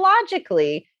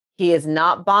 Biologically, he is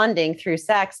not bonding through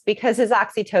sex, because his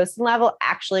oxytocin level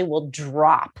actually will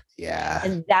drop. Yeah.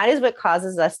 And that is what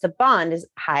causes us to bond, is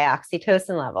high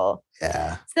oxytocin level.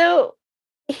 Yeah. So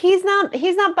he's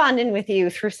not bonding with you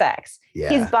through sex. Yeah.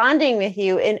 He's bonding with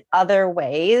you in other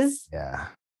ways. Yeah.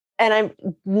 And I'm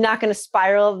not going to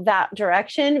spiral that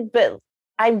direction, but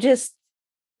I'm just,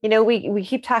 we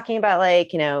keep talking about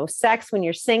like, sex when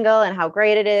you're single and how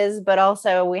great it is, but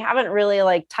also we haven't really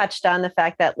like touched on the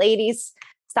fact that ladies,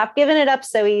 stop giving it up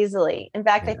so easily. In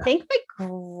fact, I think my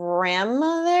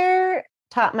grandmother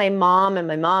taught my mom, and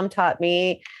my mom taught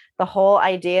me the whole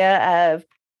idea of,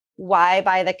 why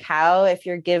buy the cow if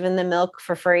you're given the milk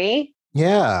for free?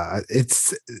 Yeah,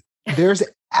 there's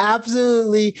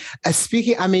absolutely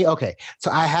okay. So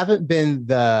I haven't been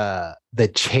the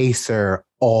chaser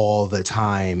all the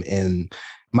time in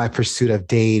my pursuit of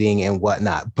dating and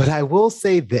whatnot, but I will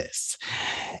say this,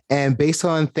 and based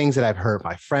on things that I've heard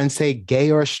my friends say, gay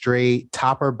or straight,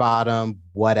 top or bottom,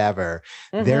 whatever,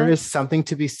 there is something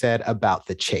to be said about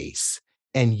the chase.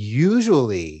 And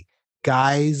usually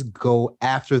guys go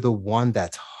after the one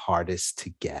that's hardest to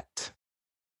get.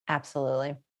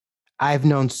 Absolutely. I've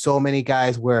known so many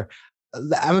guys where, I'm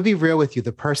going to be real with you,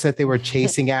 the person that they were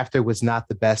chasing after was not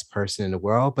the best person in the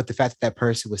world, but the fact that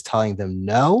person was telling them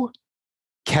no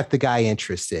kept the guy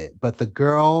interested. But the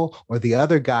girl or the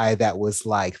other guy that was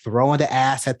like throwing the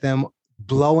ass at them,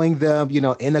 blowing them,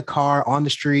 in the car, on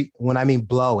the street. When I mean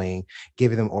blowing,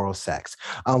 giving them oral sex,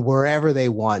 wherever they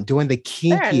want, doing the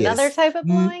kinkiest. Another type of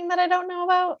blowing that I don't know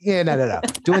about. Yeah, no.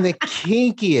 Doing the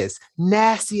kinkiest,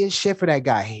 nastiest shit for that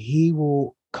guy. He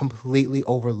will completely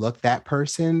overlook that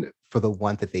person for the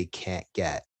one that they can't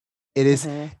get.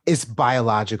 It's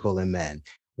biological in men.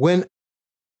 When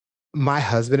my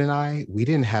husband and we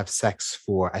didn't have sex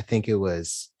for, I think it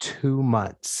was 2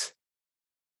 months.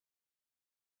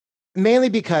 Mainly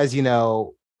because,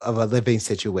 of a living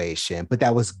situation, but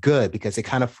that was good because it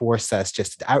kind of forced us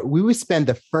we would spend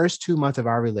the first 2 months of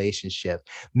our relationship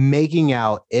making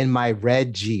out in my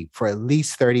red Jeep for at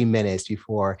least 30 minutes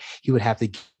before he would have to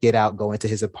get out, go into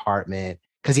his apartment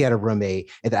because he had a roommate,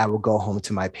 and then I would go home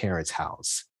to my parents'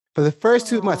 house. For the first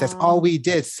 2 months, that's all we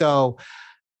did. So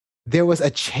there was a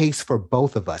chase for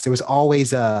both of us. There was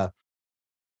always a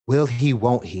will he,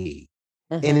 won't he?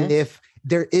 And if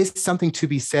there is something to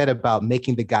be said about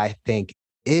making the guy think,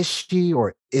 is she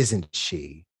or isn't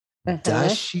she?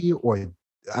 Does she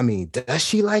does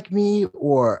she like me,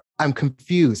 or I'm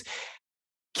confused?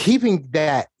 Keeping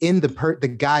that in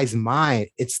the guy's mind,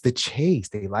 it's the chase.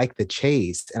 They like the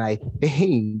chase. And I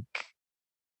think,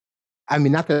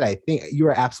 not that I think, you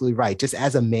are absolutely right. Just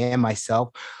as a man myself,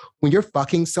 when you're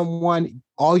fucking someone,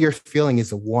 all you're feeling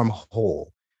is a warm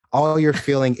hole. All you're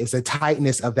feeling is the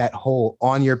tightness of that hole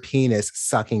on your penis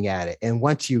sucking at it. And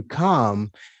once you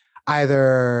come,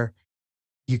 either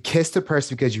you kiss the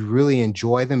person because you really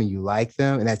enjoy them and you like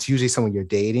them, and that's usually someone you're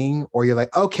dating, or you're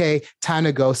like, okay, time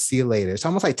to go, see you later. It's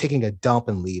almost like taking a dump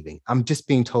and leaving. I'm just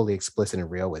being totally explicit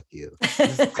and real with you.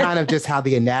 It's kind of just how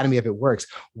the anatomy of it works.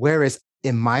 Whereas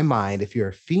in my mind, if you're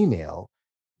a female,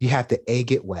 you have to A,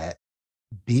 get wet,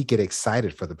 B, get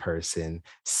excited for the person.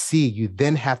 C, you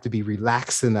then have to be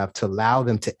relaxed enough to allow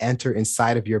them to enter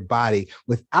inside of your body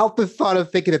without the thought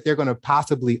of thinking that they're going to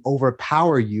possibly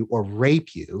overpower you or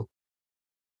rape you.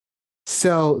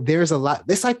 So there's a lot.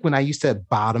 It's like when I used to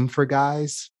bottom for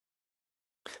guys,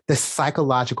 the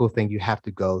psychological thing you have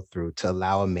to go through to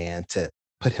allow a man to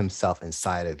put himself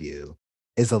inside of you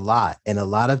is a lot. And a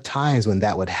lot of times when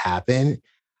that would happen,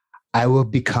 I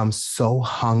would become so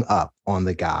hung up on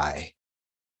the guy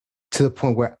to the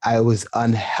point where I was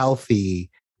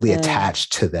unhealthily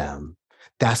attached to them.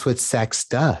 That's what sex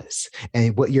does.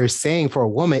 And what you're saying for a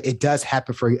woman, it does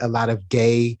happen for a lot of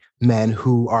gay men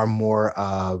who are more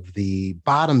of the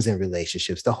bottoms in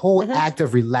relationships. The whole act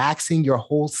of relaxing your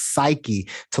whole psyche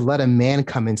to let a man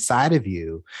come inside of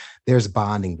you, there's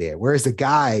bonding there. Whereas a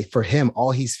guy, for him,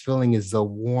 all he's feeling is a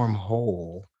warm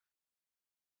hole.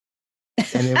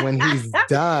 And then when he's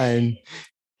done,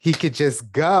 he could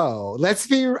just go.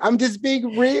 I'm just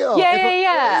being real.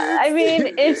 Yeah. I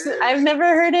mean, I've never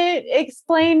heard it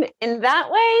explained in that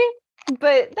way,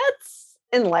 but that's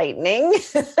enlightening.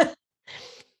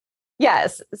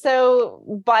 Yes. So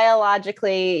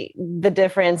biologically, the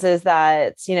difference is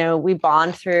that, we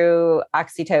bond through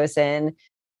oxytocin,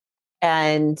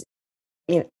 and,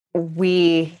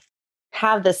 we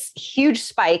have this huge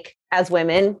spike as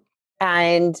women.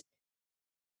 And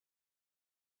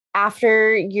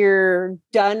after you're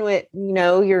done with,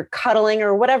 you're cuddling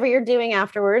or whatever you're doing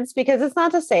afterwards, because it's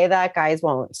not to say that guys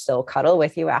won't still cuddle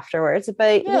with you afterwards,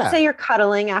 but let's say you're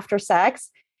cuddling after sex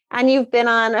and you've been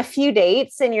on a few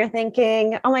dates and you're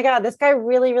thinking, oh my God, this guy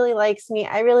really, really likes me.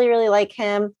 I really, really like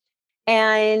him.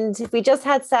 And we just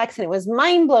had sex and it was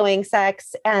mind-blowing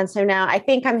sex. And so now I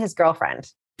think I'm his girlfriend.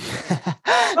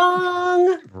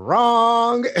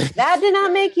 Wrong. That did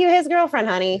not make you his girlfriend,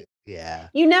 honey. Yeah.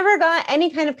 You never got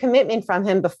any kind of commitment from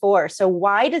him before. So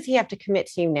why does he have to commit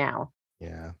to you now?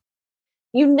 Yeah.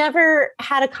 You never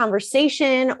had a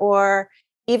conversation or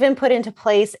even put into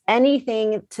place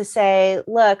anything to say,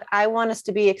 look, I want us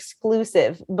to be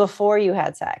exclusive before you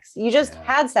had sex. You just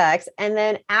had sex. And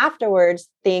then afterwards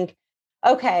think,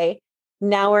 okay,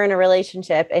 now we're in a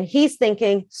relationship. And he's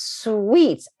thinking,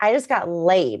 sweet, I just got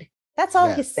laid. That's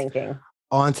all he's thinking.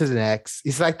 On to the next.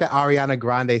 It's like the Ariana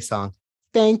Grande song.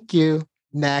 Thank you.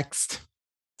 Next.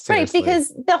 Seriously. Right.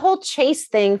 Because the whole chase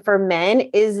thing for men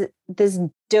is this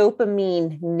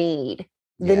dopamine need,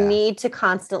 the need to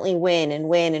constantly win and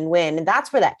win and win. And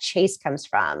that's where that chase comes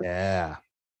from. Yeah.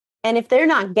 And if they're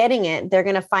not getting it, they're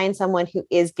going to find someone who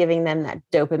is giving them that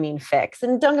dopamine fix.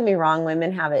 And don't get me wrong,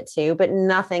 women have it too, but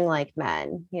nothing like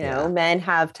men. Men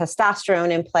have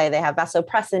testosterone in play. They have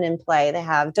vasopressin in play. They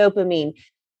have dopamine.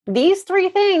 These three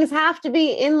things have to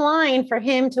be in line for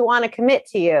him to want to commit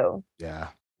to you. Yeah.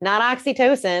 Not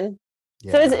oxytocin.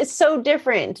 Yeah. So it's so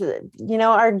different.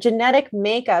 Our genetic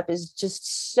makeup is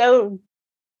just so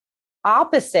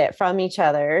opposite from each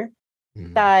other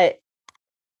that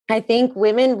I think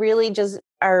women really just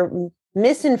are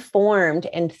misinformed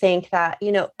and think that,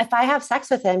 if I have sex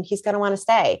with him, he's going to want to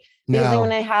stay. Because I'm going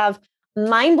to have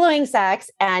mind-blowing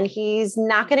sex and he's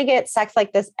not going to get sex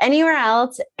like this anywhere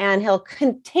else. And he'll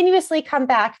continuously come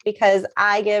back because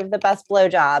I give the best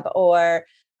blowjob or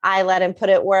I let him put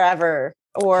it wherever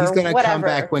or he's going to whatever. come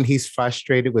back when he's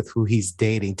frustrated with who he's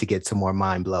dating to get some more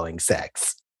mind-blowing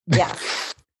sex. Yeah.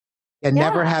 And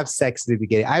never have sex at the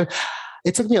beginning.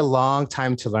 It took me a long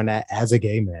time to learn that as a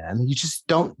gay man. You just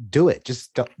don't do it.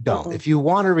 Just don't. Mm-hmm. If you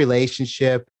want a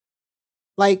relationship,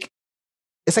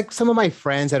 it's like some of my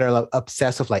friends that are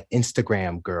obsessed with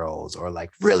Instagram girls or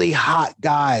really hot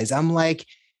guys. I'm like,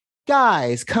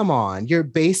 guys, come on. You're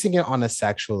basing it on a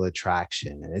sexual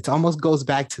attraction. And it almost goes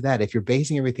back to that. If you're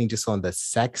basing everything just on the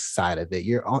sex side of it,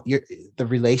 the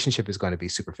relationship is going to be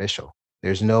superficial.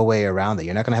 There's no way around it.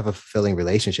 You're not going to have a fulfilling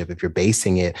relationship if you're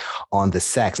basing it on the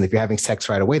sex. And if you're having sex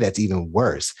right away, that's even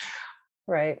worse.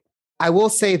 Right. I will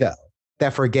say, though,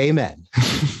 that for gay men,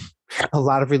 a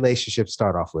lot of relationships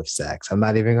start off with sex. I'm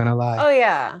not even going to lie. Oh,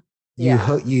 yeah.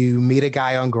 You meet a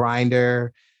guy on Grindr,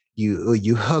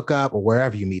 you hook up, or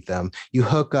wherever you meet them, you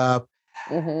hook up.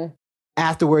 Mm-hmm.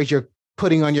 Afterwards, you're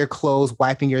putting on your clothes,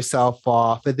 wiping yourself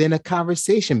off, and then a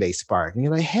conversation may spark. And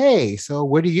you're like, hey, so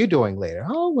what are you doing later?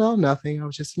 Oh, well, nothing. I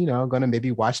was just, going to maybe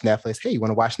watch Netflix. Hey, you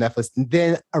want to watch Netflix? And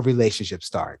then a relationship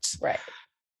starts. Right.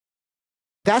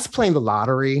 That's playing the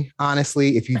lottery,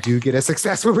 honestly. If you do get a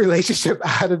successful relationship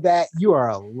out of that, you are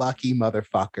a lucky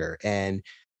motherfucker. And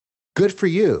good for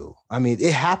you. I mean,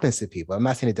 it happens to people. I'm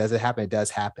not saying it doesn't happen. It does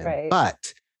happen. Right.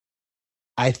 But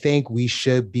I think we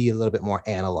should be a little bit more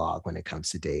analog when it comes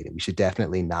to dating. We should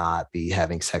definitely not be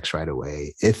having sex right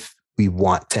away. If we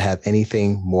want to have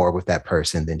anything more with that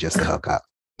person than just a hookup.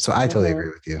 So I totally agree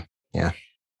with you. Yeah.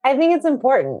 I think it's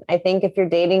important. I think if you're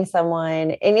dating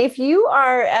someone, and if you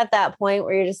are at that point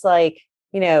where you're just like,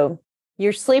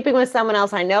 you're sleeping with someone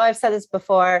else. I know I've said this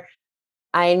before.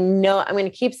 I know I'm going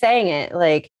to keep saying it.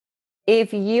 Like,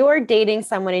 if you are dating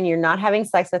someone and you're not having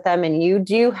sex with them and you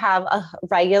do have a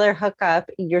regular hookup,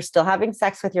 you're still having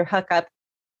sex with your hookup,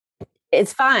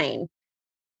 it's fine.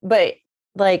 But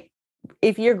like,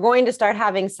 if you're going to start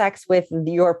having sex with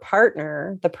your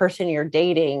partner, the person you're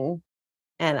dating,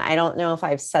 and I don't know if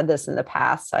I've said this in the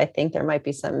past, so I think there might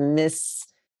be some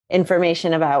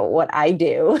misinformation about what I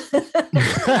do.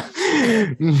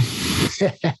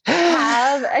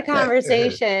 Have a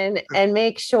conversation and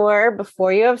make sure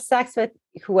before you have sex with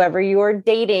whoever you're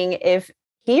dating, if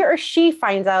he or she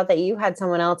finds out that you had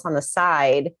someone else on the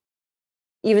side,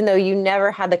 even though you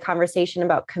never had the conversation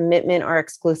about commitment or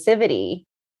exclusivity,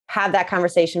 have that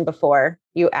conversation before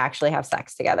you actually have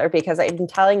sex together, because I've been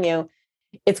telling you,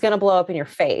 it's going to blow up in your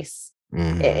face.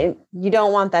 You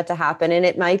don't want that to happen. And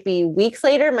it might be weeks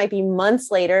later, it might be months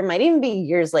later, it might even be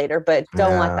years later, but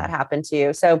don't let that happen to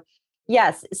you. So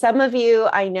yes, some of you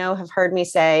I know have heard me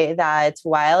say that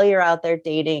while you're out there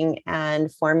dating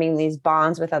and forming these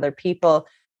bonds with other people,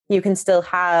 you can still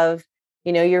have,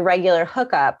 your regular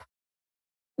hookup.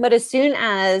 But as soon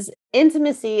as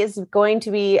intimacy is going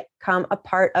to become a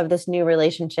part of this new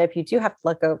relationship, you do have to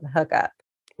let go of the hookup.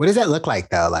 What does that look like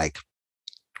though? Like,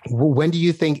 when do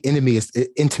you think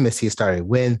intimacy is starting?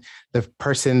 When the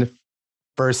person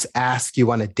first asks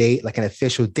you on a date, like an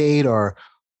official date, or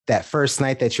that first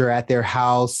night that you're at their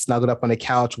house, snuggled up on the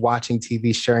couch, watching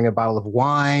TV, sharing a bottle of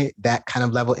wine, that kind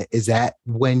of level? Is that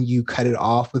when you cut it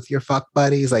off with your fuck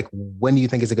buddies? Like, when do you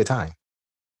think is a good time?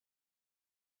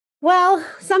 Well,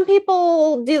 some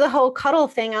people do the whole cuddle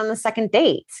thing on the second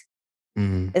date.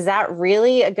 Is that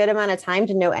really a good amount of time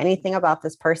to know anything about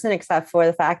this person, except for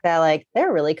the fact that like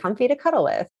they're really comfy to cuddle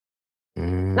with?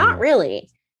 Not really,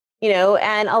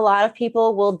 and a lot of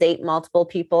people will date multiple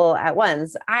people at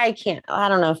once. I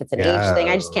don't know if it's an age thing.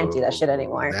 I just can't do that shit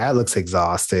anymore. That looks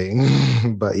exhausting,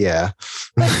 but yeah.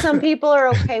 But some people are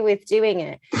okay with doing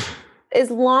it.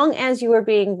 As long as you are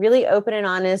being really open and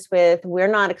honest with, we're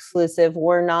not exclusive,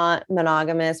 we're not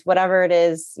monogamous, whatever it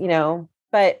is,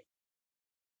 but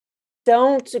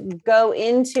don't go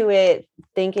into it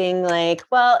thinking like,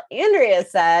 well, Andrea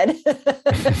said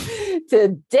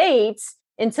to date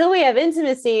until we have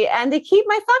intimacy and to keep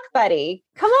my fuck buddy.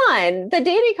 Come on. The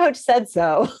dating coach said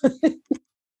so.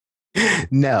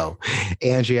 No,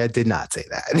 Andrea did not say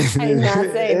that. I did not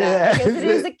say that, because it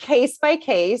is a case by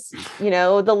case,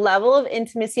 the level of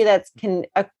intimacy that can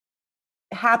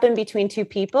happen between two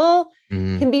people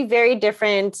can be very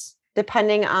different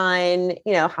depending on,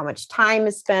 how much time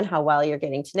is spent, how well you're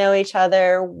getting to know each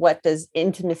other. What does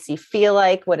intimacy feel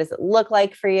like? What does it look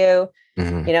like for you?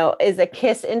 Is a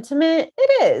kiss intimate?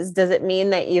 It is. Does it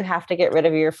mean that you have to get rid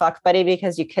of your fuck buddy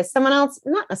because you kiss someone else?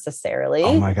 Not necessarily.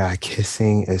 Oh my God.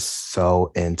 Kissing is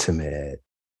so intimate.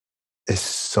 It's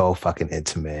so fucking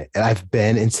intimate. And I've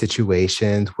been in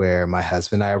situations where my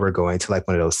husband and I were going to like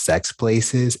one of those sex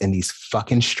places, and these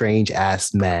fucking strange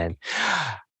ass men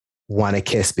want to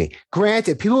kiss me.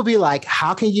 Granted, people will be like,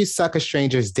 how can you suck a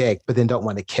stranger's dick, but then don't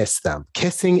want to kiss them?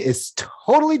 Kissing is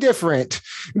totally different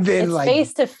than it's like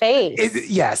face to face.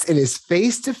 Yes, it is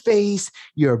face to face.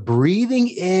 You're breathing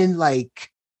in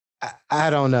like, I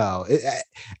don't know.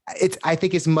 I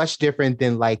think it's much different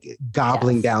than like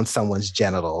gobbling down someone's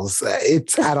genitals.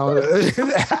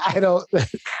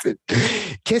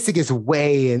 Kissing is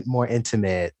way more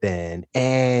intimate than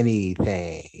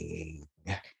anything.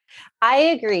 I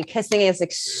agree. Kissing is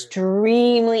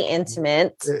extremely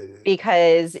intimate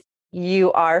because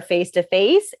you are face to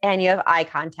face and you have eye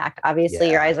contact.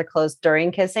 Obviously, your eyes are closed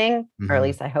during kissing, or at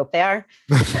least I hope they are.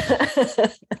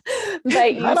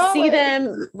 But you see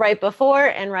them right before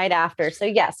and right after. So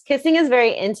yes, kissing is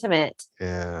very intimate.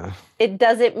 Yeah. It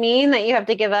doesn't mean that you have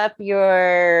to give up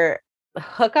your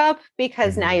hookup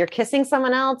because now you're kissing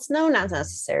someone else. No, not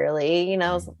necessarily.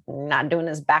 Not doing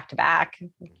this back to back.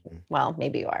 Well,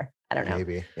 maybe you are. I don't know.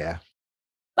 Maybe, yeah.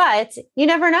 But you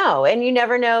never know. And you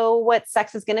never know what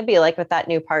sex is going to be like with that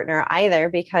new partner either,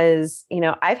 because,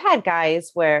 I've had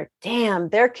guys where, damn,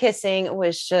 their kissing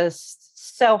was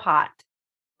just so hot,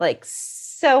 like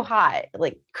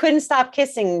couldn't stop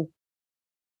kissing.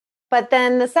 But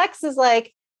then the sex is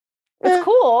like, it's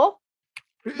cool,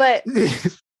 but,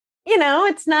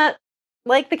 it's not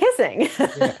like the kissing.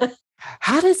 Yeah.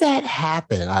 How does that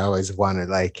happen? I always wondered,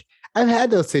 like, I've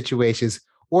had those situations.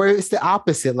 Or it's the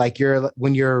opposite. Like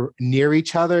when you're near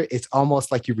each other, it's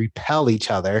almost like you repel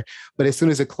each other. But as soon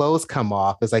as the clothes come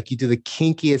off, it's like you do the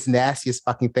kinkiest, nastiest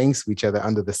fucking things to each other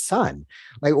under the sun.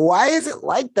 Like, why is it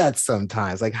like that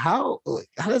sometimes? Like, how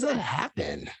does that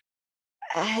happen?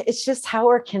 It's just how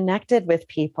we're connected with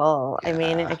people. I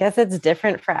mean, I guess it's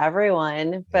different for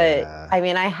everyone, but I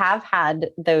mean, I have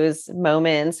had those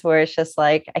moments where it's just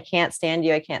like, I can't stand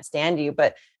you. I can't stand you.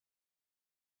 But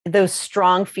those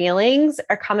strong feelings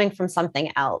are coming from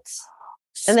something else.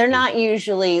 And they're not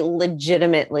usually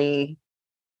legitimately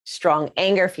strong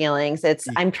anger feelings. It's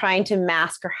I'm trying to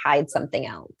mask or hide something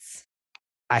else.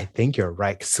 I think you're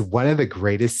right. So one of the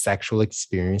greatest sexual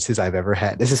experiences I've ever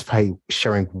had, this is probably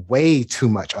sharing way too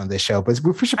much on this show, but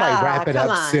we should probably wrap it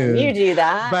up soon. You do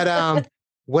that. But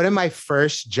one of my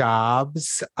first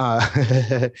jobs,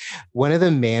 one of the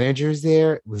managers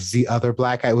there was the other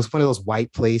Black guy. It was one of those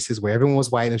white places where everyone was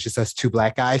white and it was just us two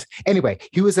Black guys. Anyway,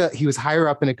 he was higher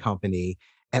up in a company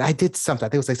and I did something. I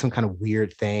think it was like some kind of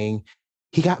weird thing.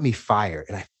 He got me fired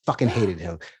and I fucking hated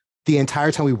him. The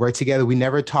entire time we worked together, we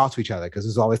never talked to each other because it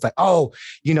was always like, oh,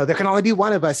 there can only be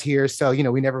one of us here. So,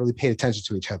 we never really paid attention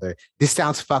to each other. This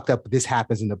sounds fucked up, but this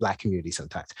happens in the Black community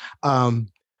sometimes.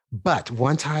 But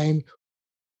one time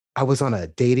I was on a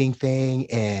dating thing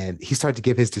and he started to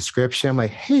give his description. I'm like,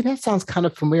 hey, that sounds kind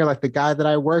of familiar, like the guy that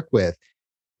I work with.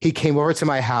 He came over to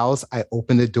my house. I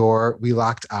opened the door. We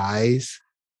locked eyes.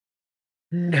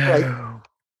 No.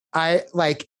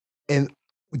 And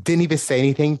didn't even say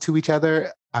anything to each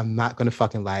other. I'm not going to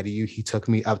fucking lie to you. He took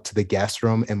me up to the guest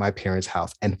room in my parents'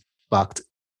 house and fucked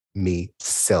me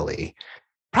silly.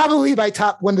 Probably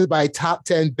one of my top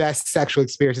 10 best sexual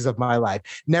experiences of my life.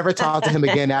 Never talked to him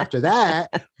again after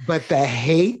that. But the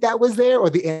hate that was there or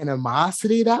the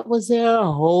animosity that was there,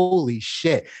 holy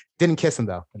shit. Didn't kiss him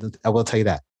though. I will tell you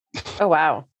that. Oh,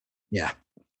 wow. Yeah.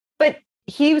 But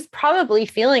he was probably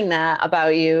feeling that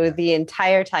about you the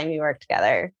entire time you worked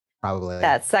together. Probably.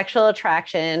 That sexual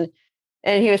attraction.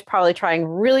 And he was probably trying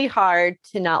really hard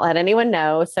to not let anyone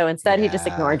know. So instead, he just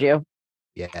ignored you.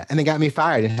 Yeah. And it got me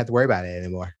fired. Didn't have to worry about it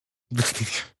anymore.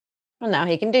 Well, now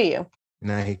he can do you.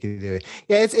 Now he can do it.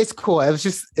 Yeah, it's cool. I was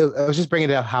just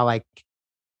bringing it up how like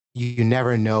you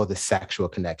never know the sexual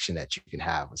connection that you can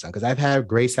have with someone. Because I've had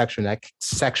great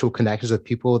sexual connections with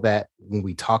people that when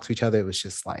we talk to each other, it was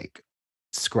just like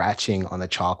scratching on a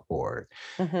chalkboard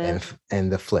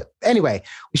and the flip. Anyway,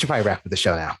 we should probably wrap up the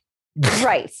show now.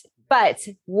 Right. But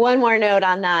one more note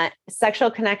on that,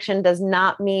 sexual connection does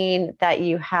not mean that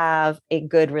you have a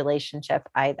good relationship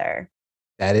either.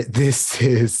 This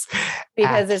is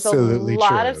because there's a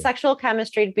lot of sexual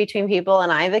chemistry between people.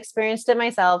 And I've experienced it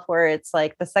myself where it's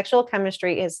like the sexual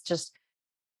chemistry is just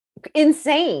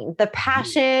insane, the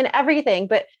passion, everything,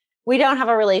 but we don't have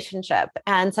a relationship.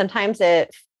 And sometimes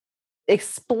it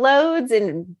explodes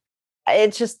and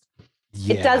it's just,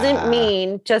 it doesn't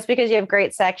mean just because you have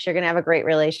great sex, you're going to have a great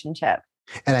relationship.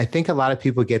 And I think a lot of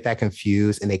people get that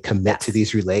confused and they commit to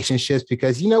these relationships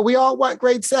because, we all want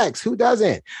great sex. Who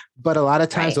doesn't? But a lot of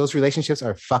times those relationships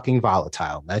are fucking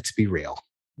volatile. Let's be real.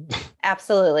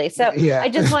 Absolutely. So I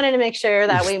just wanted to make sure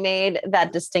that we made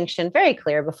that distinction very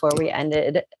clear before we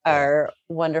ended our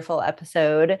wonderful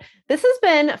episode. This has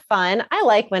been fun. I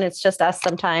like when it's just us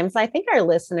sometimes. I think our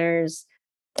listeners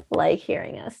like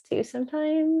hearing us too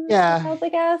sometimes. Without the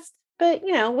guest, but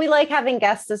we like having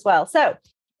guests as well. So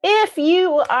if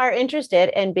you are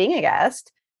interested in being a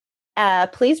guest,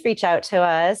 please reach out to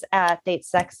us at Date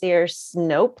Sexier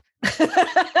Snope.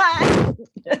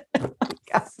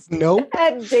 Nope.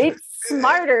 At Date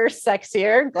Smarter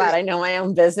Sexier. Glad I know my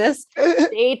own business.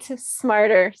 Date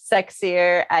Smarter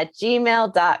Sexier at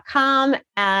gmail.com.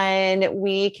 And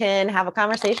we can have a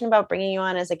conversation about bringing you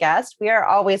on as a guest. We are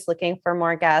always looking for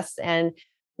more guests. And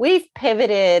we've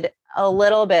pivoted a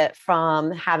little bit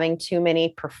from having too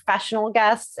many professional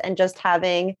guests and just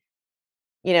having,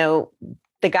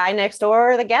 the guy next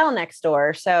door or the gal next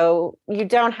door. So you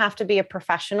don't have to be a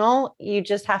professional. You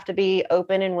just have to be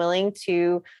open and willing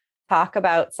to talk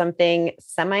about something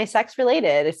semi-sex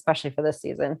related, especially for this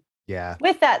season. Yeah.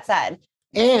 With that said,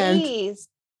 please.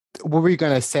 What were you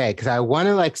going to say? Because I want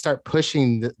to start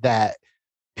pushing that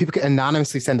people can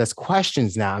anonymously send us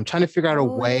questions now. I'm trying to figure out a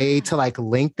way to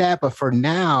link that. But for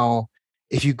now,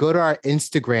 if you go to our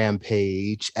Instagram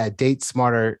page at Date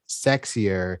Smarter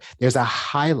Sexier, there's a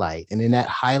highlight. And in that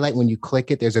highlight, when you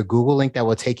click it, there's a Google link that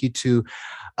will take you to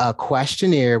a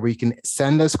questionnaire where you can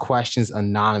send us questions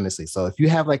anonymously. So if you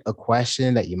have a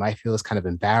question that you might feel is kind of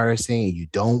embarrassing and you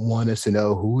don't want us to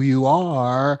know who you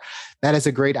are, that is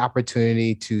a great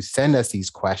opportunity to send us these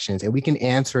questions and we can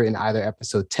answer in either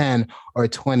episode 10 or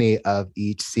 20 of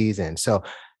each season. So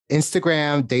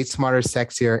Instagram, Date Smarter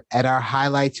Sexier. At our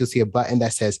highlights, you'll see a button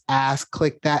that says Ask.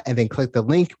 Click that and then click the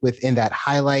link within that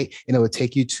highlight, and it will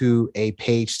take you to a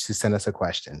page to send us a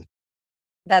question.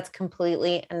 That's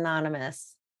completely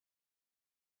anonymous.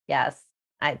 Yes.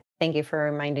 I thank you for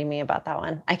reminding me about that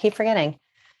one. I keep forgetting.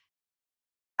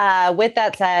 With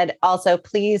that said, also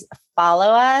please follow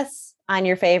us on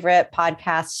your favorite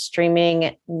podcast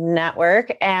streaming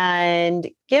network and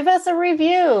give us a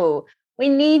review. We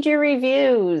need your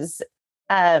reviews.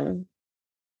 Whatever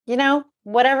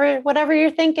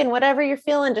you're thinking, whatever you're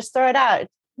feeling, just throw it out.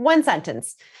 One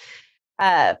sentence.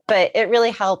 But it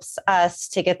really helps us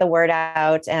to get the word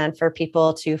out and for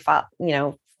people to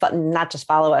not just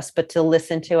follow us, but to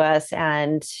listen to us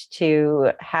and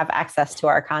to have access to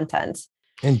our content.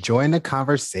 And join the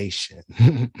conversation.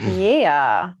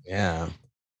 Yeah. Yeah.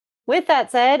 With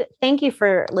that said, thank you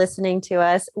for listening to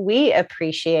us. We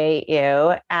appreciate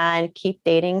you and keep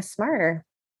dating smarter.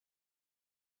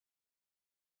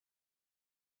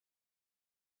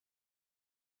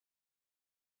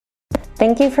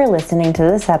 Thank you for listening to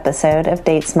this episode of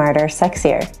Date Smarter,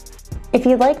 Sexier. If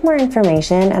you'd like more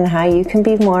information on how you can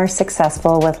be more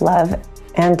successful with love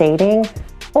and dating,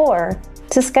 or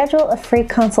to schedule a free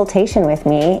consultation with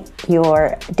me,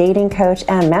 your dating coach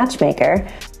and matchmaker,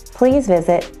 please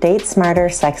visit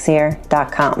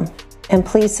datesmartersexier.com. And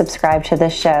please subscribe to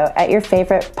this show at your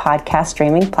favorite podcast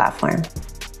streaming platform.